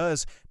this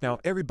because now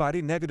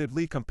everybody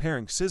negatively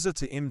comparing SZA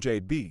to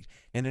MJB,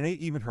 and it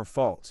ain't even her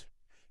fault."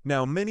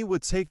 Now, many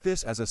would take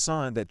this as a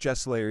sign that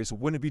Jess Hilarious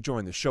wouldn't be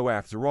joining the show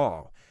after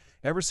all.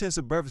 Ever since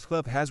the Breakfast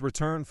Club has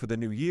returned for the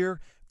new year,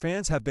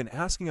 fans have been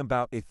asking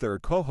about a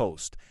third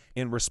co-host.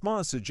 In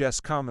response to Jess'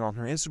 comment on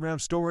her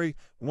Instagram story,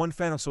 one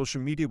fan on social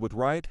media would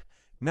write,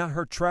 "Not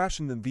her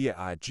trashing them via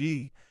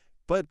IG,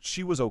 but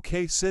she was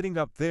okay sitting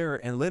up there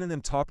and letting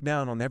them talk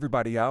down on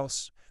everybody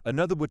else."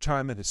 Another would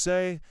chime in to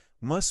say,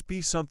 "Must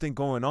be something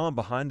going on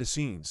behind the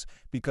scenes,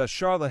 because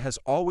Charlotte has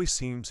always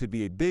seemed to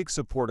be a big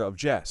supporter of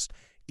Jess,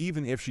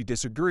 even if she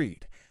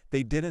disagreed.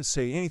 They didn't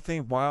say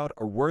anything wild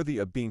or worthy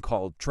of being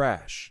called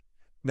trash."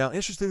 Now,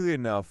 interestingly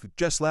enough,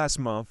 just last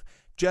month,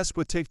 Jess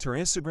would take to her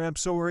Instagram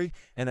story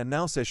and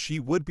announce that she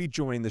would be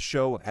joining the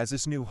show as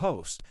its new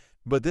host.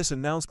 But this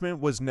announcement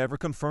was never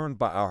confirmed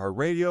by Our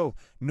Radio,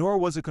 nor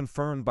was it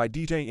confirmed by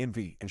DJ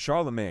Envy and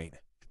Charlamagne.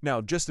 Now,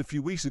 just a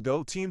few weeks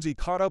ago, TMZ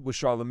caught up with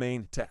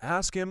Charlemagne to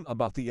ask him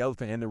about the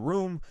elephant in the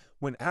room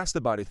when asked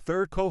about a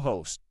third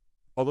co-host.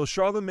 Although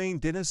Charlemagne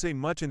didn't say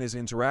much in his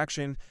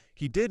interaction,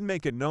 he did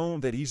make it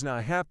known that he's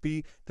not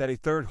happy that a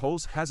third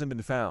host hasn't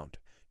been found.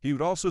 He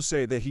would also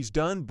say that he's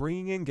done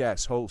bringing in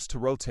guest hosts to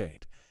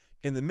rotate.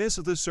 In the midst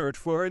of the search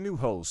for a new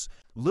host,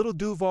 Little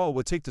Duval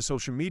would take to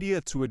social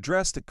media to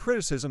address the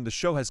criticism the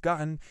show has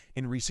gotten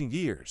in recent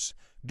years.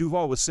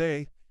 Duval would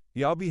say,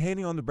 "Y'all be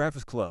hating on the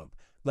Breakfast Club,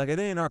 like it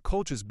ain't our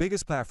culture's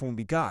biggest platform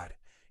we got.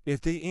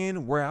 If they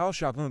in, where else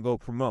y'all gonna go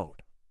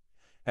promote?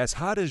 As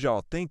hot as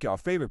y'all think y'all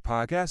favorite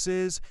podcast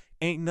is,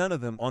 ain't none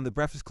of them on the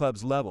Breakfast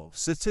Club's level.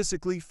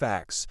 Statistically,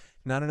 facts,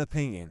 not an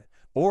opinion,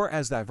 or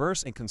as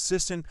diverse and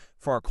consistent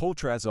for our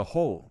culture as a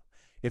whole.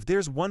 If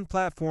there's one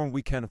platform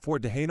we can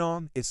afford to hate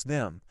on, it's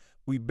them.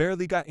 We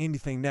barely got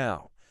anything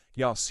now.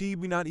 Y'all see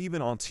we not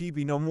even on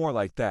TV no more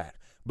like that.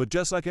 But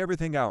just like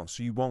everything else,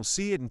 you won't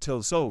see it until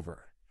it's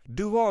over."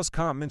 Duval's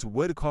comments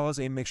would cause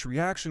a mixed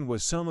reaction,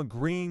 with some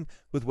agreeing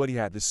with what he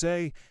had to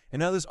say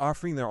and others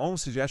offering their own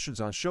suggestions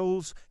on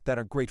shows that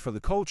are great for the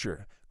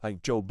culture,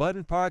 like Joe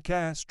Budden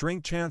Podcast,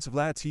 Drink Champs of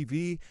Vlad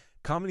TV,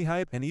 Comedy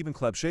Hype, and even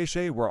Club Shay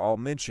Shay were all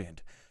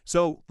mentioned.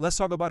 So let's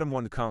talk about them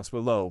on the comments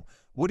below.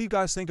 What do you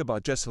guys think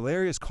about Jess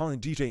Hilarious calling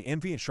DJ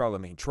Envy and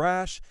Charlemagne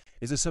trash?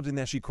 Is it something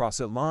that she crossed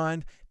the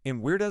line?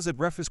 And where does the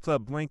Breakfast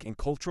Club rank in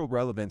cultural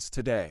relevance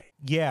today?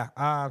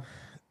 Yeah,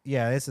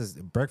 this is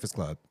Breakfast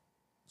Club.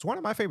 It's one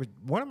of my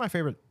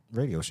favorite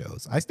radio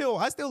shows. I still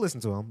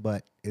listen to them,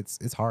 but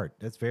it's hard.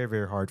 It's very,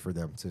 very hard for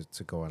them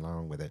to go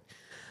along with it.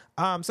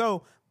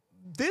 So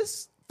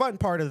this fun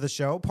part of the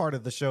show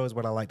is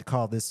what I like to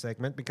call this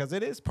segment, because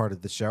it is part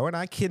of the show, and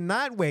I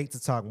cannot wait to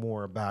talk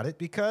more about it,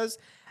 because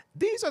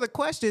these are the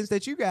questions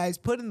that you guys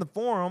put in the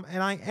forum,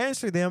 and I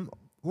answer them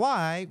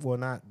live. Well,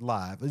 not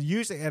live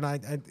usually, and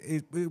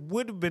it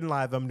would have been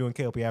live. I'm doing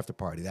K.L.P after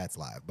party. That's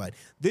live, but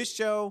this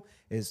show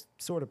is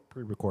sort of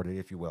pre-recorded,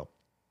 if you will.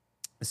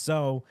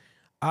 So,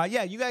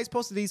 you guys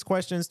posted these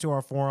questions to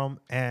our forum,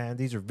 and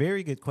these are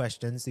very good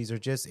questions. These are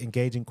just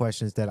engaging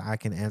questions that I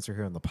can answer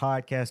here on the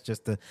podcast,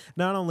 just to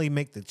not only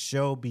make the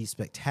show be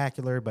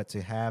spectacular, but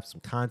to have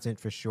some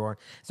content for sure.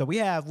 So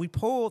we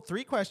pulled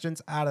 3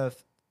 questions out of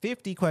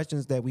 50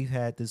 questions that we've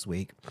had this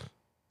week.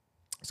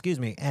 Excuse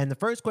me. And the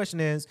first question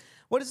is,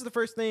 what is the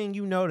first thing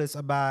you notice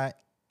about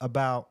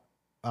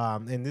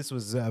and this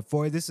is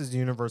the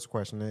universal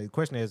question. The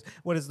question is,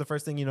 what is the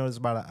first thing you notice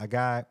about a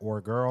guy or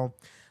a girl?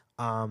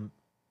 I'll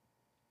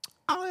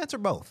answer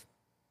both,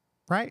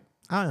 right?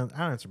 I'll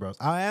answer both.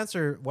 I'll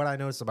answer what I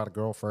notice about a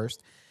girl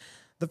first.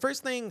 The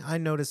first thing I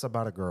notice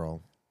about a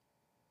girl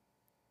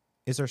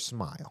is her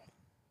smile.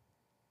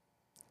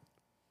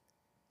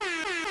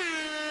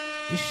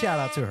 Shout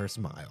out to her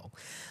smile.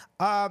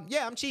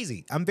 I'm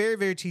cheesy. I'm very,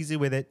 very cheesy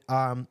with it.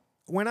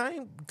 When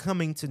I'm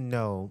coming to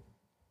know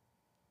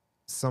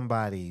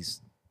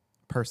somebody's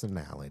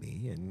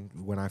personality, and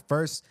when I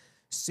first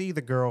see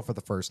the girl for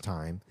the first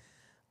time,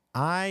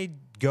 I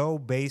go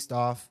based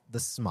off the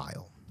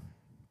smile.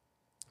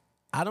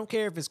 I don't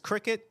care if it's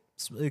cricket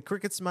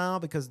smile,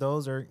 because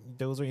those are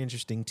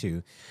interesting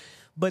too.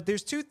 But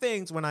there's 2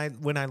 things when I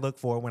look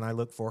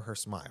for her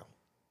smile.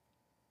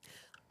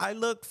 I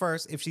look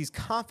first if she's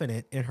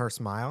confident in her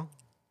smile,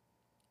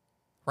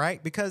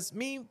 right? Because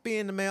me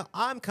being the male,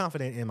 I'm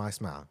confident in my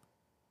smile.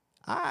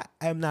 I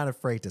am not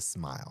afraid to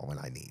smile when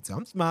I need to.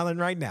 I'm smiling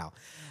right now.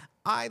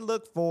 I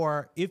look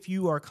for if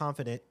you are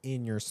confident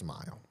in your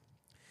smile.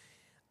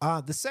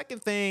 The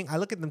second thing, I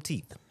look at them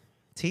teeth.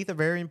 Teeth are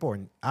very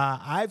important.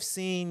 I've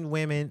seen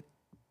women,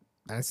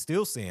 I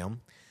still see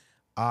them,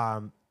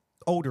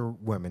 older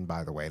women,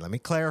 by the way. Let me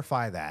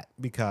clarify that,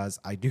 because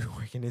I do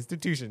work in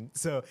institution.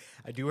 So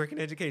I do work in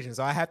education.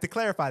 So I have to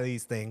clarify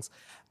these things.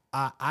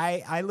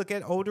 I look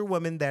at older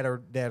women that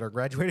are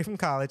graduated from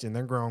college, and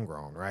they're grown,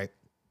 right?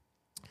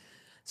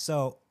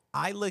 So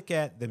I look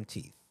at them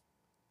teeth.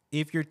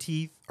 If your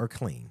teeth are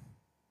clean,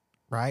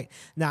 right?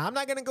 Now, I'm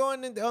not going to go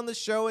on the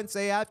show and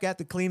say I've got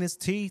the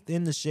cleanest teeth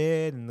in the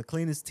shed and the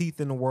cleanest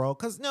teeth in the world,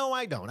 because no,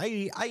 I don't.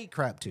 I eat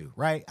crap too,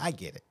 right? I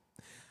get it.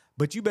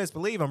 But you best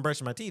believe I'm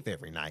brushing my teeth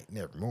every night and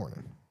every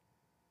morning,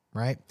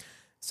 right?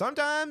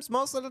 Sometimes,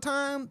 most of the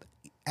time,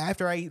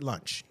 after I eat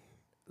lunch.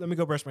 Let me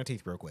go brush my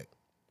teeth real quick.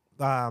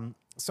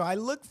 So I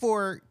look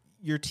for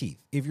your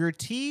teeth. If your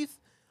teeth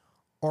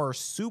are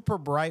super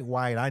bright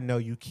white, I know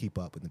you keep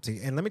up with the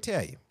teeth. And let me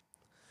tell you,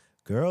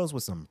 girls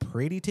with some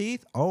pretty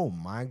teeth, oh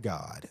my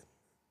God.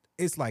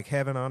 It's like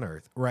heaven on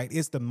earth, right?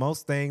 It's the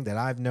most thing that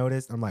I've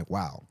noticed. I'm like,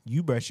 wow,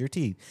 you brush your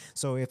teeth.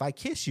 So if I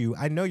kiss you,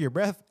 I know your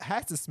breath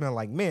has to smell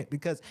like mint,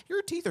 because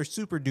your teeth are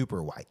super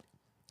duper white.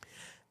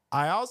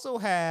 I also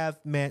have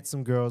met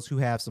some girls who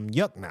have some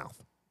yuck mouth.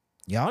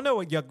 Y'all know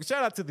what yuck,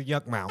 shout out to the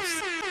yuck mouths.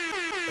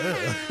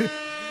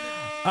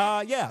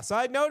 So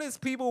I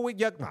noticed people with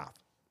yuck mouth.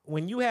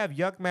 When you have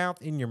yuck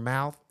mouth in your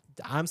mouth,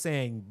 I'm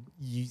saying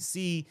you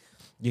see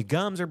your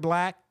gums are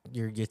black,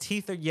 your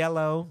teeth are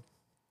yellow,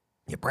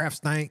 your breath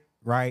stink,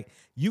 right?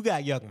 You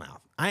got yuck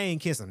mouth. I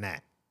ain't kissing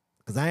that.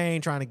 Cause I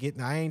ain't trying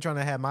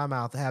to have my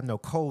mouth have no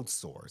cold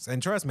sores.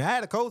 And trust me, I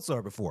had a cold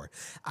sore before.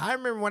 I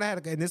remember when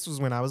and this was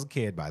when I was a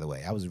kid, by the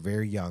way. I was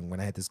very young when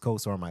I had this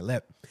cold sore on my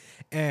lip.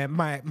 And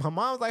my mom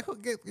was like,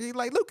 Lucas,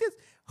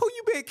 who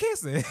you been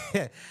kissing?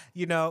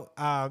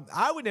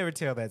 I would never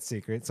tell that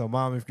secret. So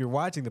mom, if you're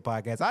watching the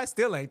podcast, I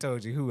still ain't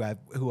told you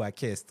who I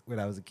kissed when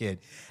I was a kid.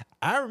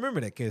 I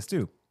remember that kiss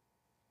too.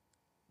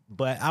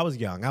 But I was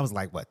young. I was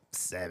like,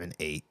 7,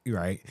 8,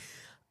 right?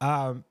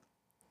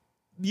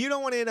 You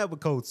don't want to end up with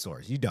cold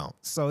sores. You don't.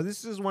 So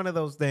this is one of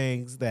those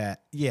things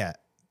that,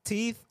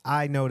 teeth,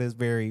 I notice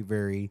very,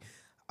 very,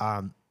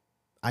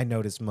 I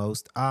notice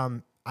most.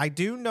 I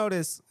do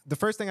notice, the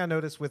first thing I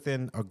notice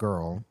within a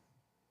girl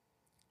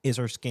is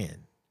her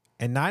skin.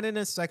 And not in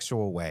a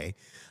sexual way,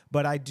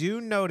 but I do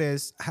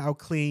notice how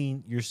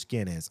clean your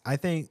skin is. I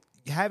think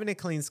having a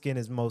clean skin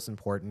is most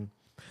important.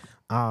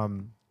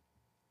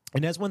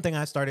 And that's one thing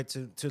I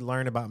started to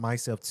learn about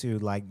myself too,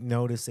 like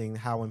noticing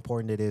how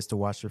important it is to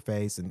wash your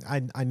face.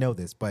 And I know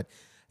this, but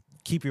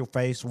keep your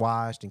face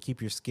washed and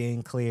keep your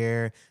skin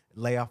clear,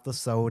 lay off the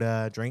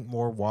soda, drink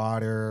more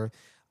water,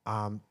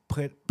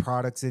 put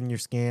products in your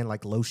skin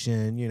like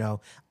lotion.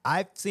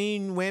 I've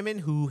seen women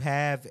who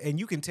have, and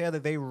you can tell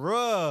that they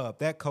rub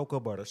that cocoa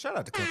butter. Shout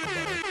out to cocoa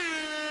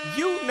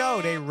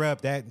butter. They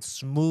rub that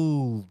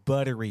smooth,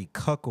 buttery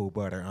cocoa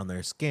butter on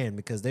their skin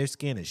because their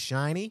skin is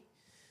shiny.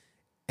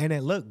 And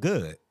it looked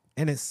good.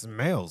 And it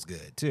smells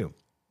good, too.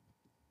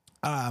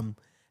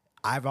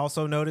 I've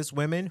also noticed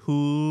women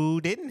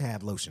who didn't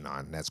have lotion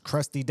on. That's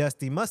crusty,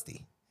 dusty,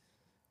 musty.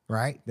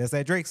 Right? That's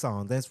that Drake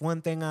song. That's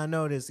one thing I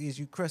noticed is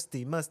you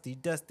crusty, musty,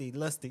 dusty,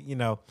 lusty.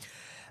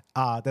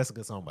 That's a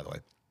good song, by the way.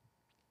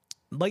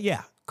 But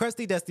yeah,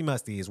 crusty, dusty,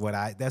 musty is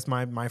that's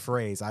my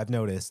phrase I've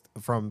noticed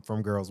from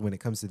girls when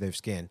it comes to their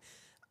skin.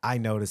 I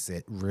notice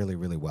it really,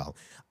 really well.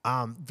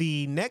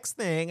 The next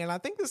thing, and I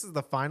think this is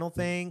the final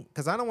thing,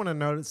 because I don't want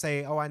to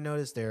say, I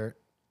noticed there.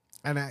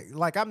 And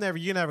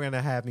you're never going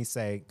to have me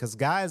say, because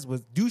guys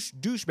with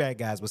douchebag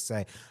guys would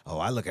say, oh,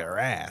 I look at her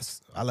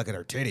ass. I look at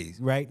her titties,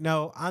 right?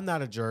 No, I'm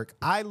not a jerk.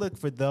 I look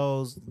for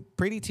those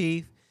pretty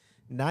teeth,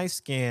 nice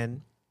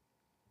skin,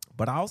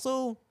 but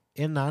also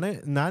not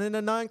in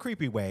a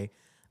non-creepy way.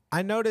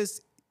 I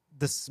notice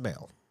the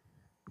smell.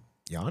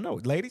 Y'all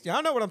know, ladies,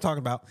 y'all know what I'm talking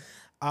about.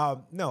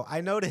 No,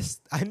 I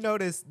noticed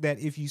that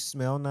if you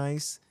smell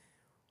nice,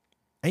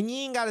 and you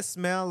ain't got to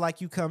smell like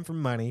you come from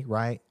money,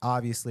 right?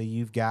 Obviously,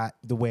 you've got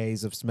the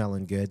ways of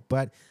smelling good.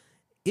 But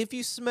if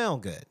you smell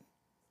good,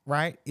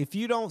 right? If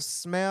you don't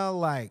smell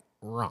like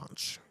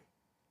raunch,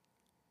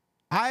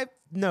 I've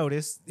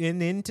noticed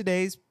in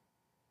today's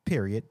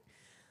period,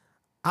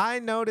 I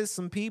noticed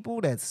some people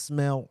that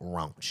smell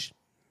raunch.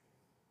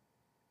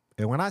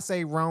 And when I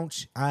say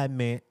raunch, I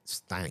meant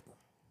stank.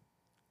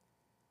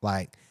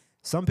 Like,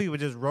 some people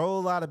just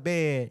roll out of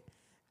bed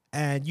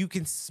and you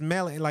can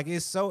smell it. Like,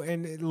 it's so,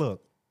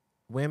 look,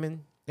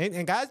 women,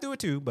 and guys do it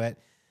too, but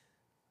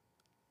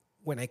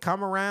when they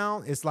come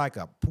around, it's like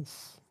a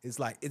poof. It's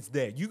like, it's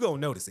there. You gonna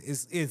notice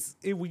it. It's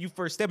when you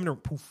first step in the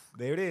poof,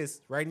 there it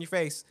is, right in your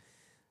face.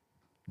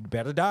 You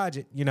better dodge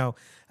it.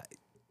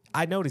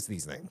 I notice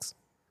these things.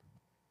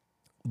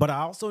 But I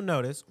also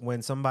notice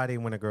when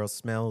a girl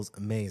smells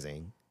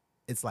amazing,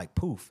 it's like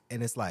poof.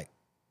 And it's like,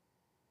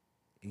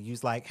 you're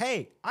like,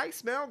 hey, I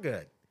smell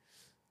good.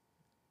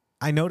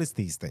 I notice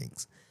these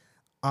things.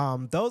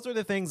 Those are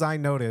the things I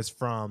noticed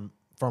from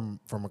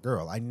a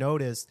girl. I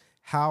noticed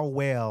how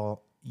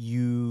well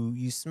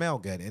you smell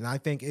good. And I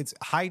think it's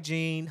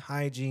hygiene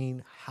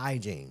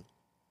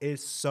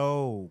is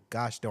so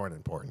gosh darn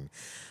important.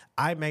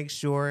 I make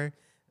sure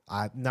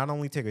I not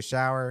only take a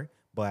shower,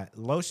 but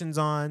lotion's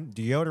on,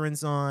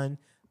 deodorant's on,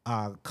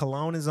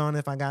 cologne is on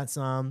if I got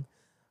some.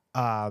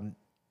 And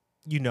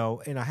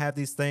I have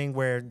this thing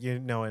where,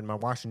 in my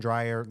wash and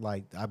dryer,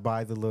 like I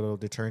buy the little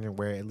detergent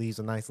where it leaves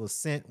a nice little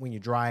scent when you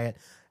dry it.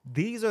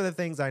 These are the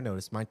things I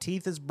notice. My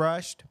teeth is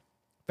brushed,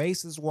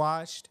 face is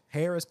washed,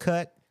 hair is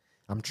cut,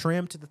 I'm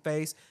trimmed to the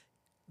face.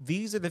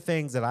 These are the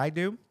things that I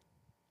do.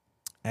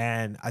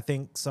 And I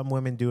think some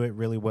women do it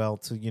really well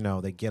too.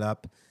 They get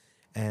up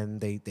and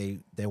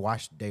they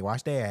wash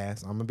their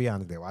ass. I'm going to be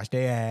honest. They wash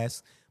their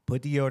ass,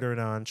 put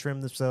deodorant on,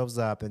 trim themselves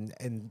up,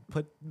 and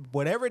put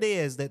whatever it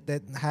is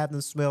that have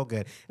them smell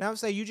good. And I would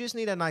say you just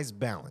need a nice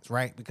balance,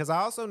 right? Because I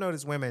also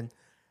notice women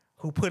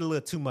who put a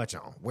little too much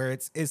on, where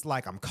it's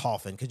like I'm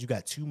coughing because you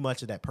got too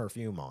much of that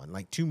perfume on,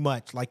 like too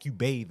much, like you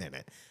bathe in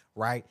it,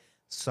 right?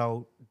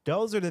 So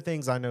those are the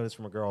things I notice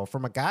from a girl.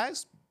 From a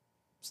guy's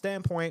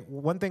standpoint,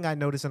 one thing I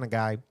notice in a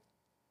guy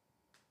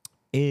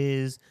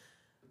is,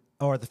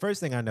 or the first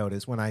thing I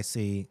notice when I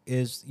see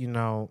is,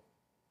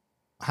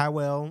 how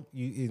well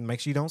you make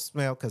sure you don't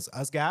smell, because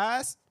us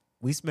guys,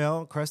 we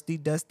smell crusty,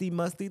 dusty,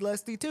 musty,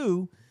 lusty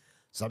too.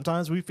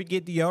 Sometimes we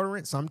forget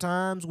deodorant.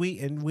 Sometimes we,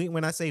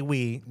 when I say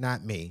we,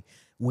 not me,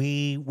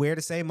 we wear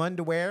the same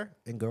underwear,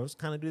 and girls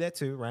kind of do that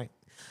too, right?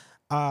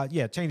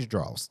 Change your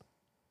drawers.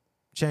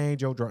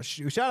 Change your drawers.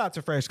 Shout out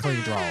to Fresh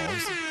Clean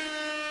Drawers.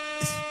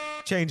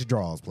 Change your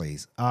drawers,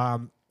 please.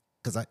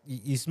 Because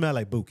you smell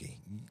like Buki.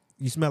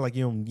 You smell like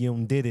you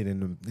don't did it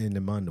in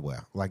the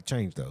underwear. Like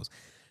change those.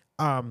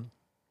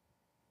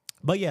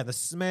 But yeah, the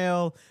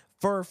smell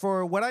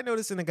for what I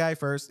noticed in the guy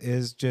first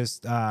is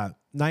just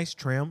nice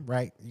trim,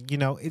 right? You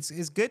know,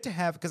 it's good to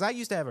have because I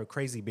used to have a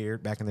crazy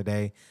beard back in the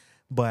day,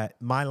 but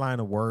my line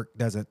of work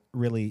doesn't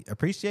really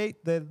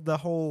appreciate the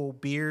whole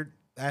beard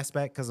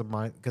aspect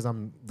because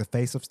I'm the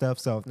face of stuff.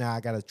 So now I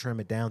got to trim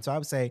it down. So I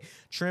would say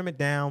trim it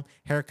down,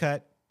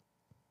 haircut.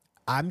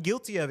 I'm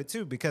guilty of it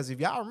too because if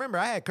y'all remember,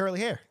 I had curly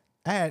hair.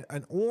 I had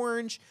an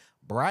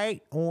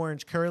bright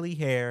orange curly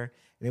hair.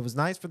 And it was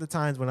nice for the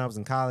times when I was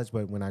in college,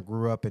 but when I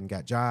grew up and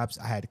got jobs,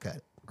 I had to cut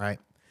it, right?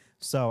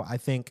 So I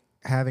think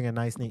having a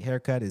nice, neat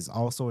haircut is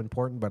also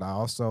important, but I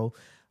also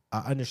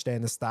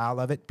understand the style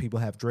of it. People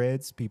have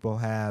dreads. People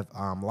have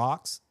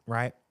locks,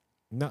 right?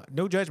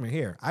 No judgment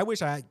here. I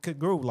wish I could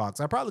grow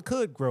locks. I probably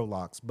could grow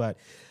locks, but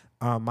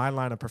my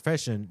line of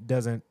profession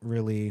doesn't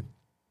really...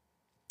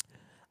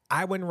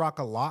 I wouldn't rock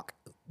a lock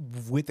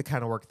with the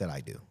kind of work that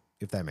I do,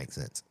 if that makes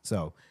sense.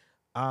 So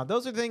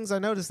those are things I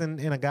noticed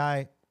in a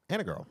guy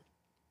and a girl.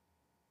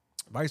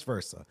 Vice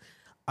versa.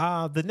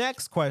 The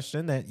next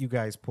question that you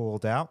guys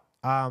pulled out,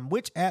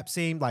 which app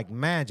seemed like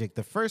magic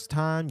the first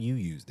time you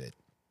used it?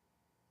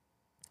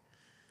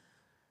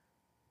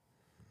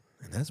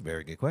 And that's a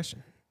very good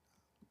question.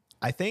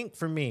 I think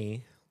for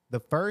me,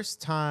 the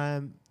first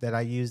time that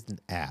I used an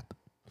app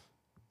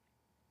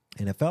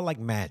and it felt like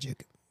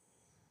magic,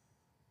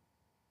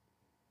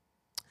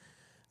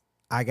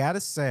 I got to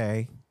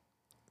say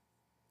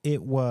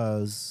it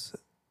was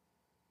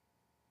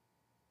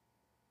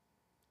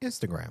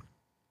Instagram.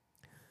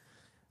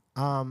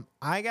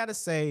 I gotta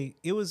say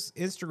it was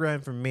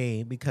Instagram for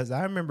me because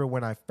I remember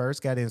when I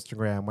first got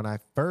Instagram, when I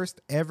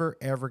first ever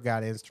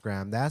got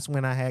Instagram, that's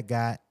when I had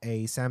got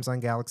a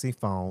Samsung Galaxy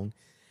phone,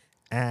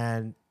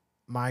 and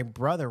my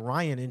brother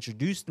Ryan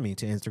introduced me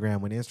to Instagram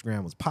when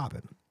Instagram was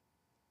popping.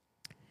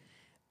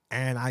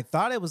 And I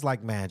thought it was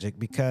like magic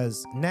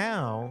because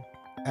now,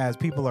 as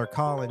people are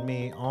calling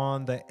me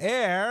on the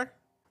air,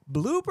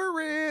 blooper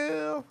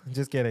reel.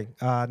 Just kidding.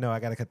 No, I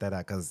gotta cut that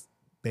out because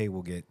they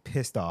will get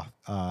pissed off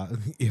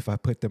if I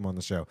put them on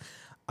the show.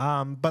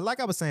 But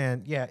like I was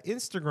saying, yeah,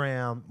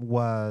 Instagram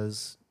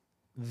was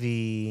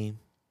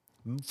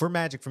for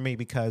magic for me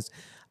because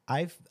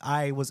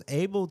I was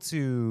able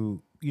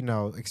to,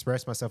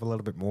 express myself a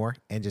little bit more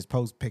and just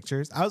post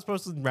pictures. I was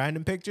posting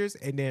random pictures,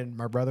 and then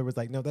my brother was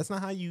like, no, that's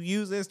not how you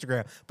use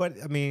Instagram.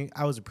 But I mean,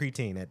 I was a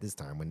preteen at this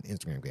time when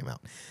Instagram came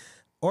out,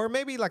 or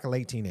maybe like a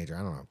late teenager.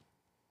 I don't know.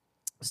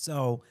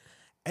 So,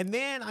 and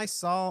then I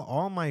saw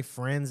all my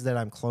friends that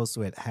I'm close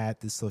with had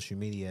this social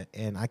media,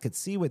 and I could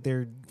see what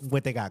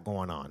they got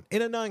going on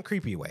in a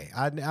non-creepy way.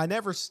 I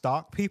never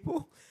stalk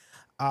people,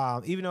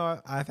 even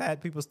though I've had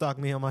people stalk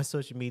me on my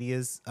social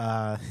medias,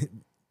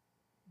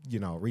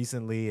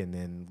 recently and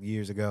then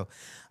years ago.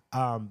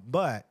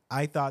 But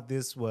I thought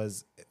this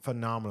was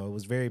phenomenal. It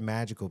was very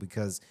magical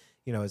because,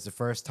 it's the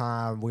first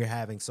time we're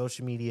having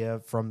social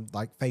media from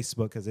like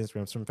Facebook, because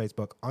Instagram's from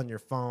Facebook, on your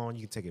phone.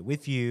 You can take it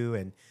with you,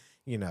 and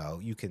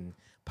you can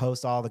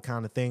post all the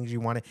kind of things you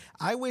wanted.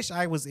 I wish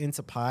I was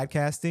into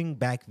podcasting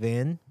back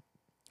then,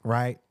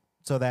 right?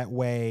 So that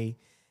way,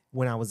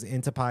 when I was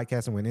into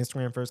podcasting, when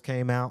Instagram first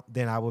came out,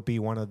 then I would be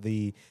one of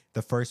the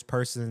first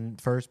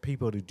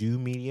people to do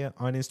media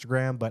on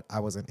Instagram. But I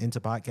wasn't into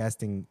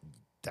podcasting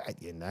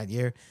in that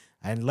year,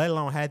 and let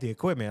alone had the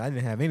equipment. I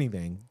didn't have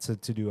anything to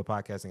do a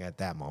podcasting at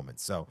that moment.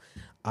 So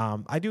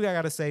I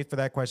got to say, for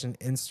that question,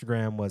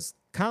 Instagram was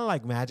kind of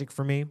like magic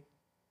for me.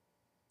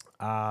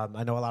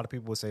 I know a lot of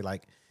people would say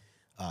like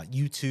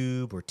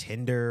YouTube or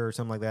Tinder or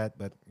something like that,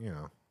 but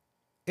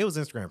it was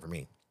Instagram for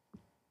me.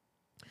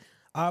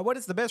 What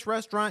is the best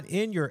restaurant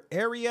in your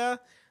area?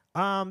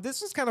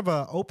 This is kind of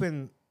an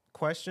open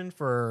question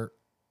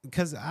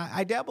because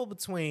I dabble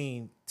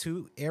between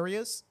two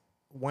areas.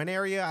 One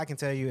area I can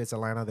tell you it's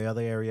Atlanta. The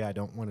other area I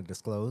don't want to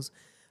disclose.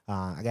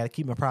 I got to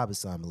keep my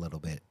privacy on a little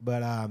bit.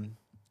 But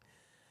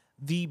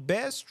the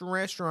best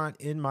restaurant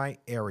in my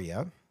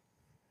area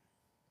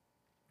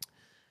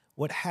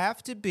would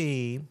have to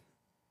be,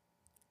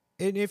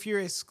 and if you're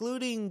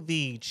excluding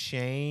the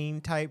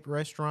chain type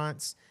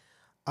restaurants,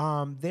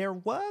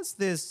 there's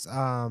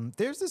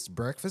this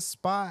breakfast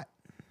spot.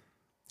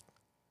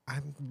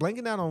 I'm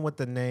blanking out on what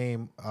the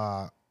name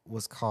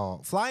was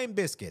called. Flying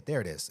Biscuit.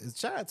 There it is.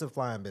 Shout out to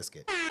Flying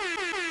Biscuit.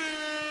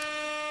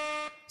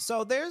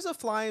 So there's a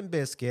Flying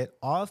Biscuit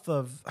off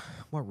of,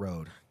 what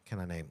road can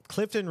I name?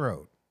 Clifton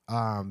Road.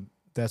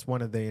 That's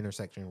one of the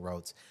intersection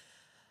roads.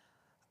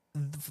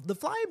 The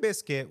Flying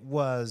Biscuit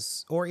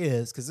was, or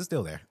is, because it's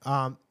still there,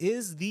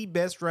 is the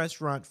best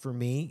restaurant for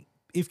me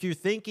if you're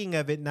thinking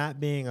of it not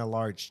being a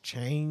large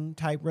chain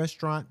type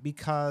restaurant,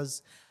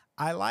 because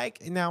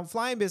now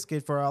Flying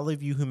Biscuit, for all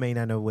of you who may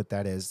not know what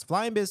that is,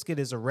 Flying Biscuit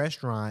is a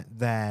restaurant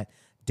that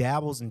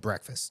dabbles in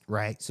breakfast,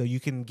 right? So you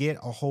can get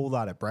a whole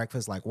lot of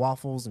breakfast like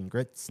waffles and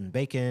grits and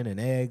bacon and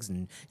eggs,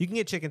 and you can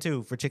get chicken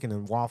too for chicken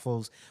and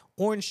waffles,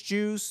 orange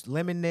juice,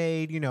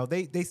 lemonade,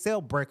 they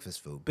sell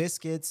breakfast food,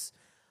 biscuits,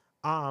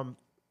 and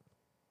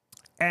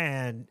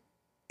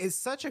It's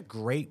such a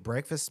great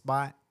breakfast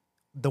spot,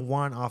 the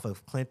one off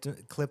of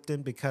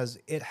Clifton, because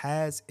it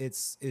has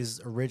its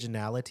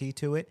originality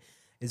to it.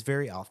 It's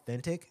very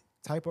authentic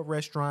type of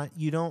restaurant.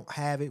 You don't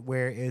have it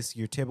where it's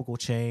your typical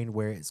chain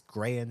where it's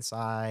gray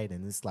inside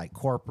and it's like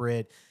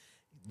corporate.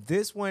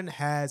 This one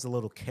has a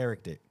little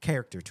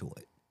character to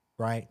it,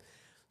 right?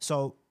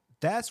 So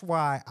that's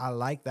why I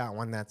like that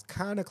one. That's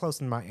kind of close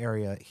in my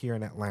area here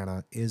in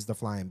Atlanta is the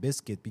Flying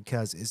Biscuit,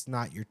 because it's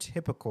not your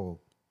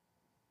typical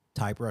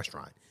type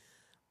restaurant.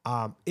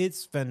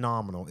 It's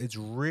phenomenal. It's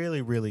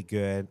really, really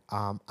good.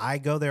 I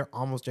go there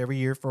almost every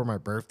year for my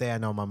birthday. I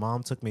know my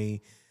mom took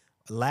me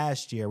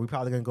last year. We're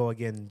probably going to go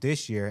again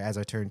this year as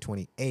I turn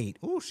 28.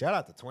 Ooh, shout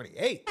out to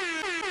 28.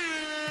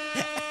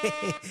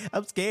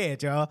 I'm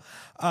scared, y'all.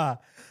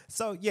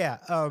 So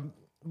yeah,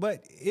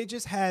 but it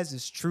just has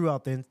this true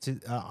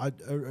authentic,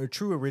 a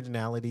true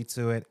originality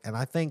to it, and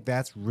I think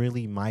that's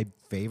really my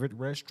favorite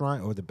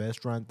restaurant, or the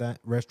best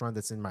restaurant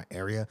that's in my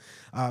area.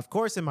 Of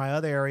course, in my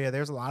other area,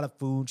 there's a lot of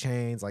food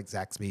chains like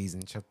Zaxby's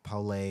and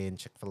Chipotle and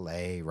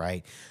Chick-fil-A,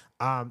 right?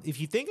 If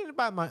you're thinking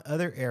about my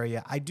other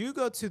area, I do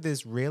go to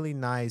this really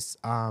nice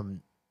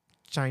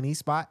Chinese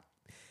spot,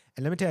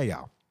 and let me tell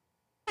y'all,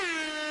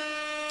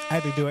 I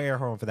had to do an air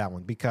horn for that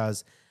one,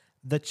 because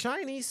the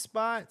Chinese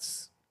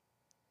spots,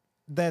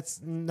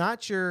 that's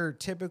not your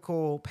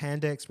typical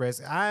Panda Express.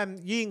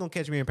 You ain't gonna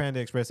catch me in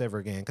Panda Express ever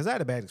again, because I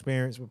had a bad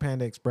experience with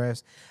Panda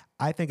Express.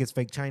 I think it's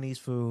fake Chinese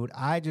food.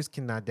 I just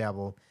cannot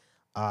dabble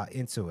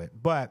into it.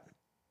 But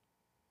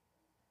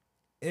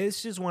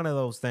it's just one of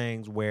those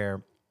things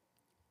where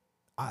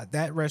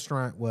that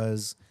restaurant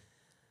was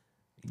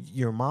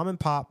your mom and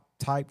pop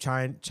type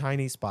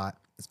Chinese spot.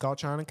 It's called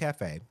China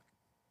Cafe.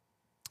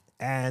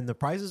 And the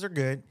prices are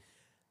good.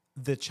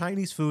 The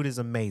Chinese food is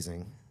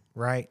amazing,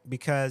 right?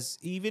 Because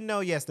even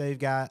though, yes,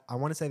 I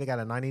want to say they got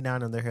a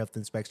 99 on their health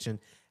inspection,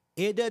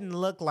 it doesn't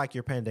look like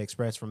your Panda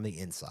Express from the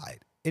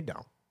inside. It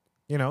don't.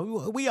 You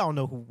know, we all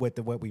know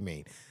what we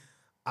mean.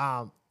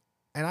 And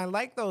I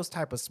like those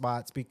type of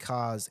spots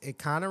because it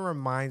kind of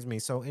reminds me.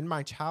 So in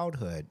my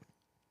childhood,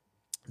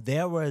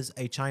 there was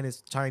a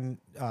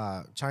Chinese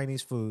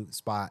food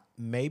spot,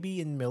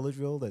 maybe in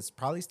Milledgeville, that's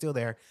probably still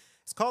there.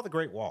 It's called the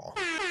Great Wall.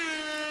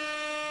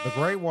 The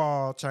Great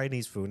Wall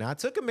Chinese food. Now, it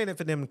took a minute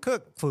for them to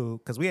cook food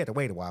because we had to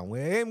wait a while.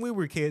 And we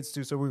were kids,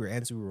 too, so we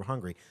were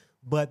hungry.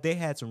 But they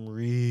had some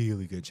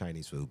really good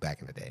Chinese food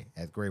back in the day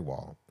at Great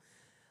Wall.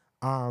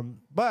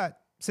 But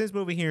since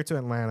moving here to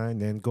Atlanta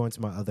and then going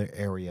to my other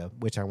area,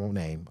 which I won't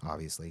name,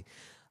 obviously,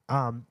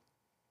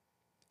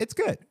 it's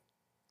good.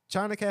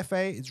 China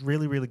Cafe is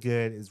really, really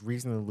good. It's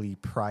reasonably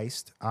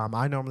priced.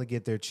 I normally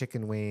get their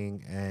chicken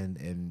wing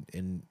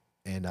and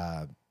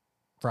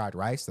fried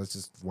rice. That's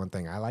just one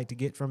thing I like to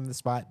get from the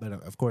spot. But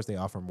of course, they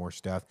offer more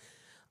stuff.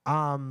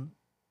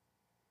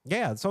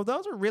 Yeah, so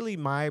those are really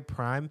my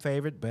prime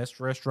favorite, best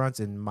restaurants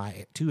in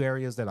my two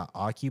areas that I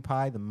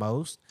occupy the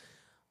most.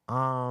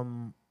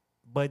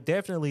 But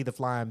definitely the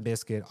Flying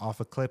Biscuit off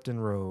of Clifton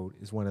Road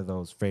is one of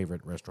those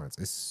favorite restaurants.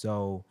 It's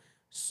so,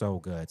 so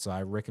good. So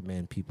I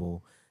recommend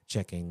people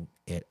checking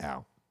it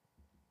out.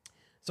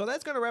 So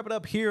that's going to wrap it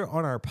up here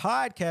on our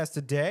podcast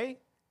today,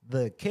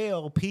 the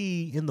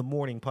K.L.P. in the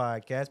Morning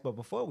podcast. But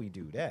before we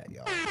do that,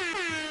 y'all,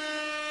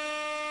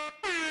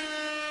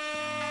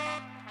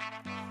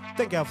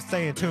 thank y'all for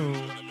staying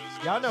tuned.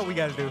 Y'all know what we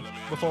got to do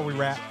before we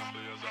wrap.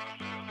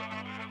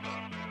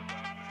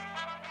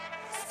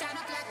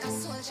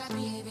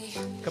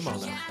 Come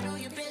on now.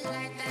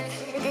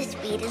 This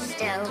beat is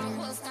dope.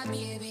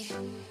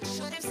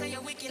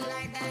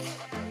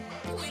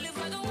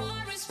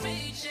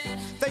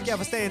 Thank y'all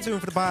for staying tuned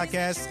for the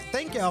podcast.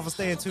 Thank y'all for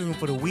staying tuned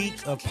for the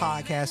week of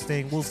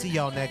podcasting. We'll see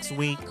y'all next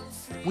week.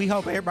 We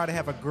hope everybody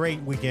have a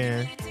great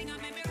weekend.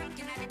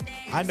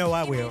 I know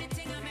I will.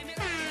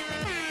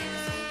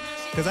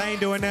 Because I ain't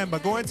doing nothing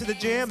but going to the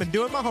gym and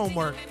doing my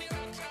homework.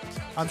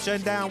 I'm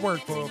shutting down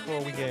work for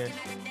a weekend.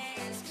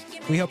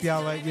 We hope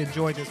y'all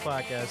enjoyed this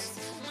podcast.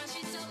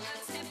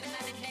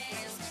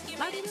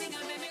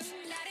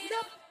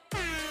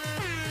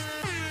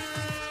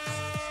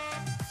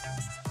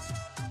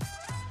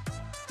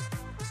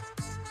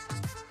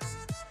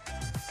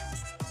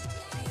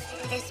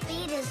 This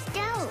beat is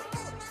dope.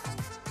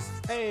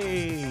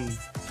 Hey.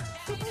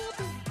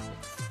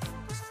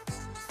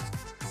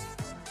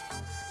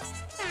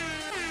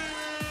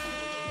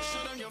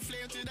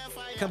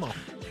 Come on.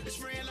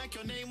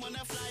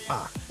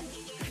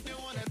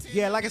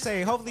 Yeah, like I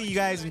say, hopefully you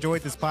guys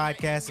enjoyed this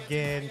podcast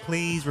again.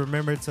 Please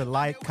remember to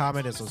like,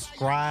 comment, and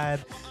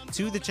subscribe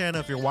to the channel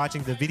if you're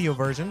watching the video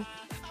version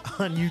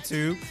on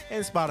YouTube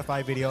and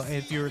Spotify video. And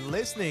if you're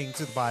listening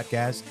to the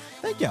podcast,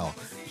 thank y'all.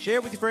 Share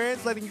it with your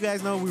friends, letting you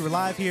guys know we were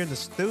live here in the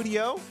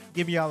studio,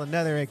 giving y'all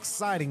another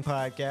exciting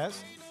podcast.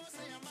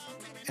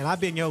 And I've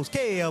been your host,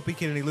 K.L.P.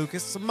 Kennedy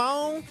Lucas.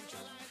 Simone,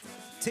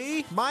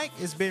 T, Mike,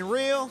 it's been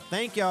real.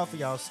 Thank y'all for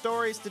y'all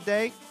stories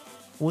today.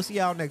 We'll see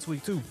y'all next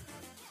week, too.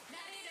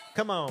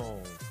 Come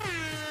on.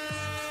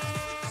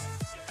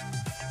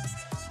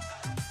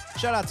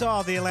 Shout out to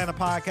all the Atlanta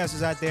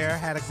podcasters out there.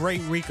 Had a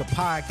great week of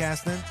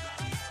podcasting.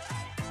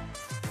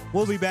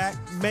 We'll be back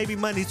maybe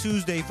Monday,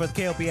 Tuesday for the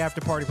K.L.P. After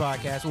Party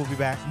podcast. We'll be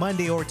back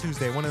Monday or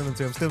Tuesday. One of them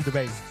two. I'm still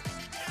debating.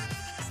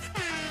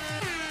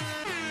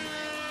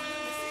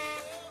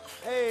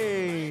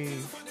 Hey.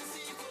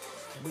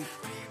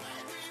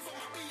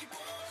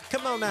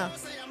 Come on now.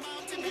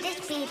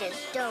 This beat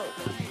is dope.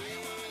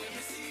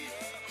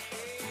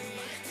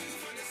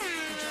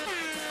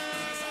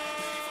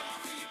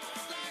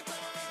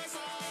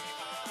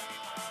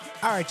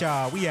 All right,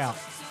 y'all. We out.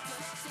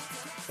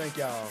 Thank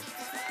y'all.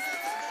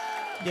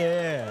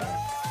 Yeah.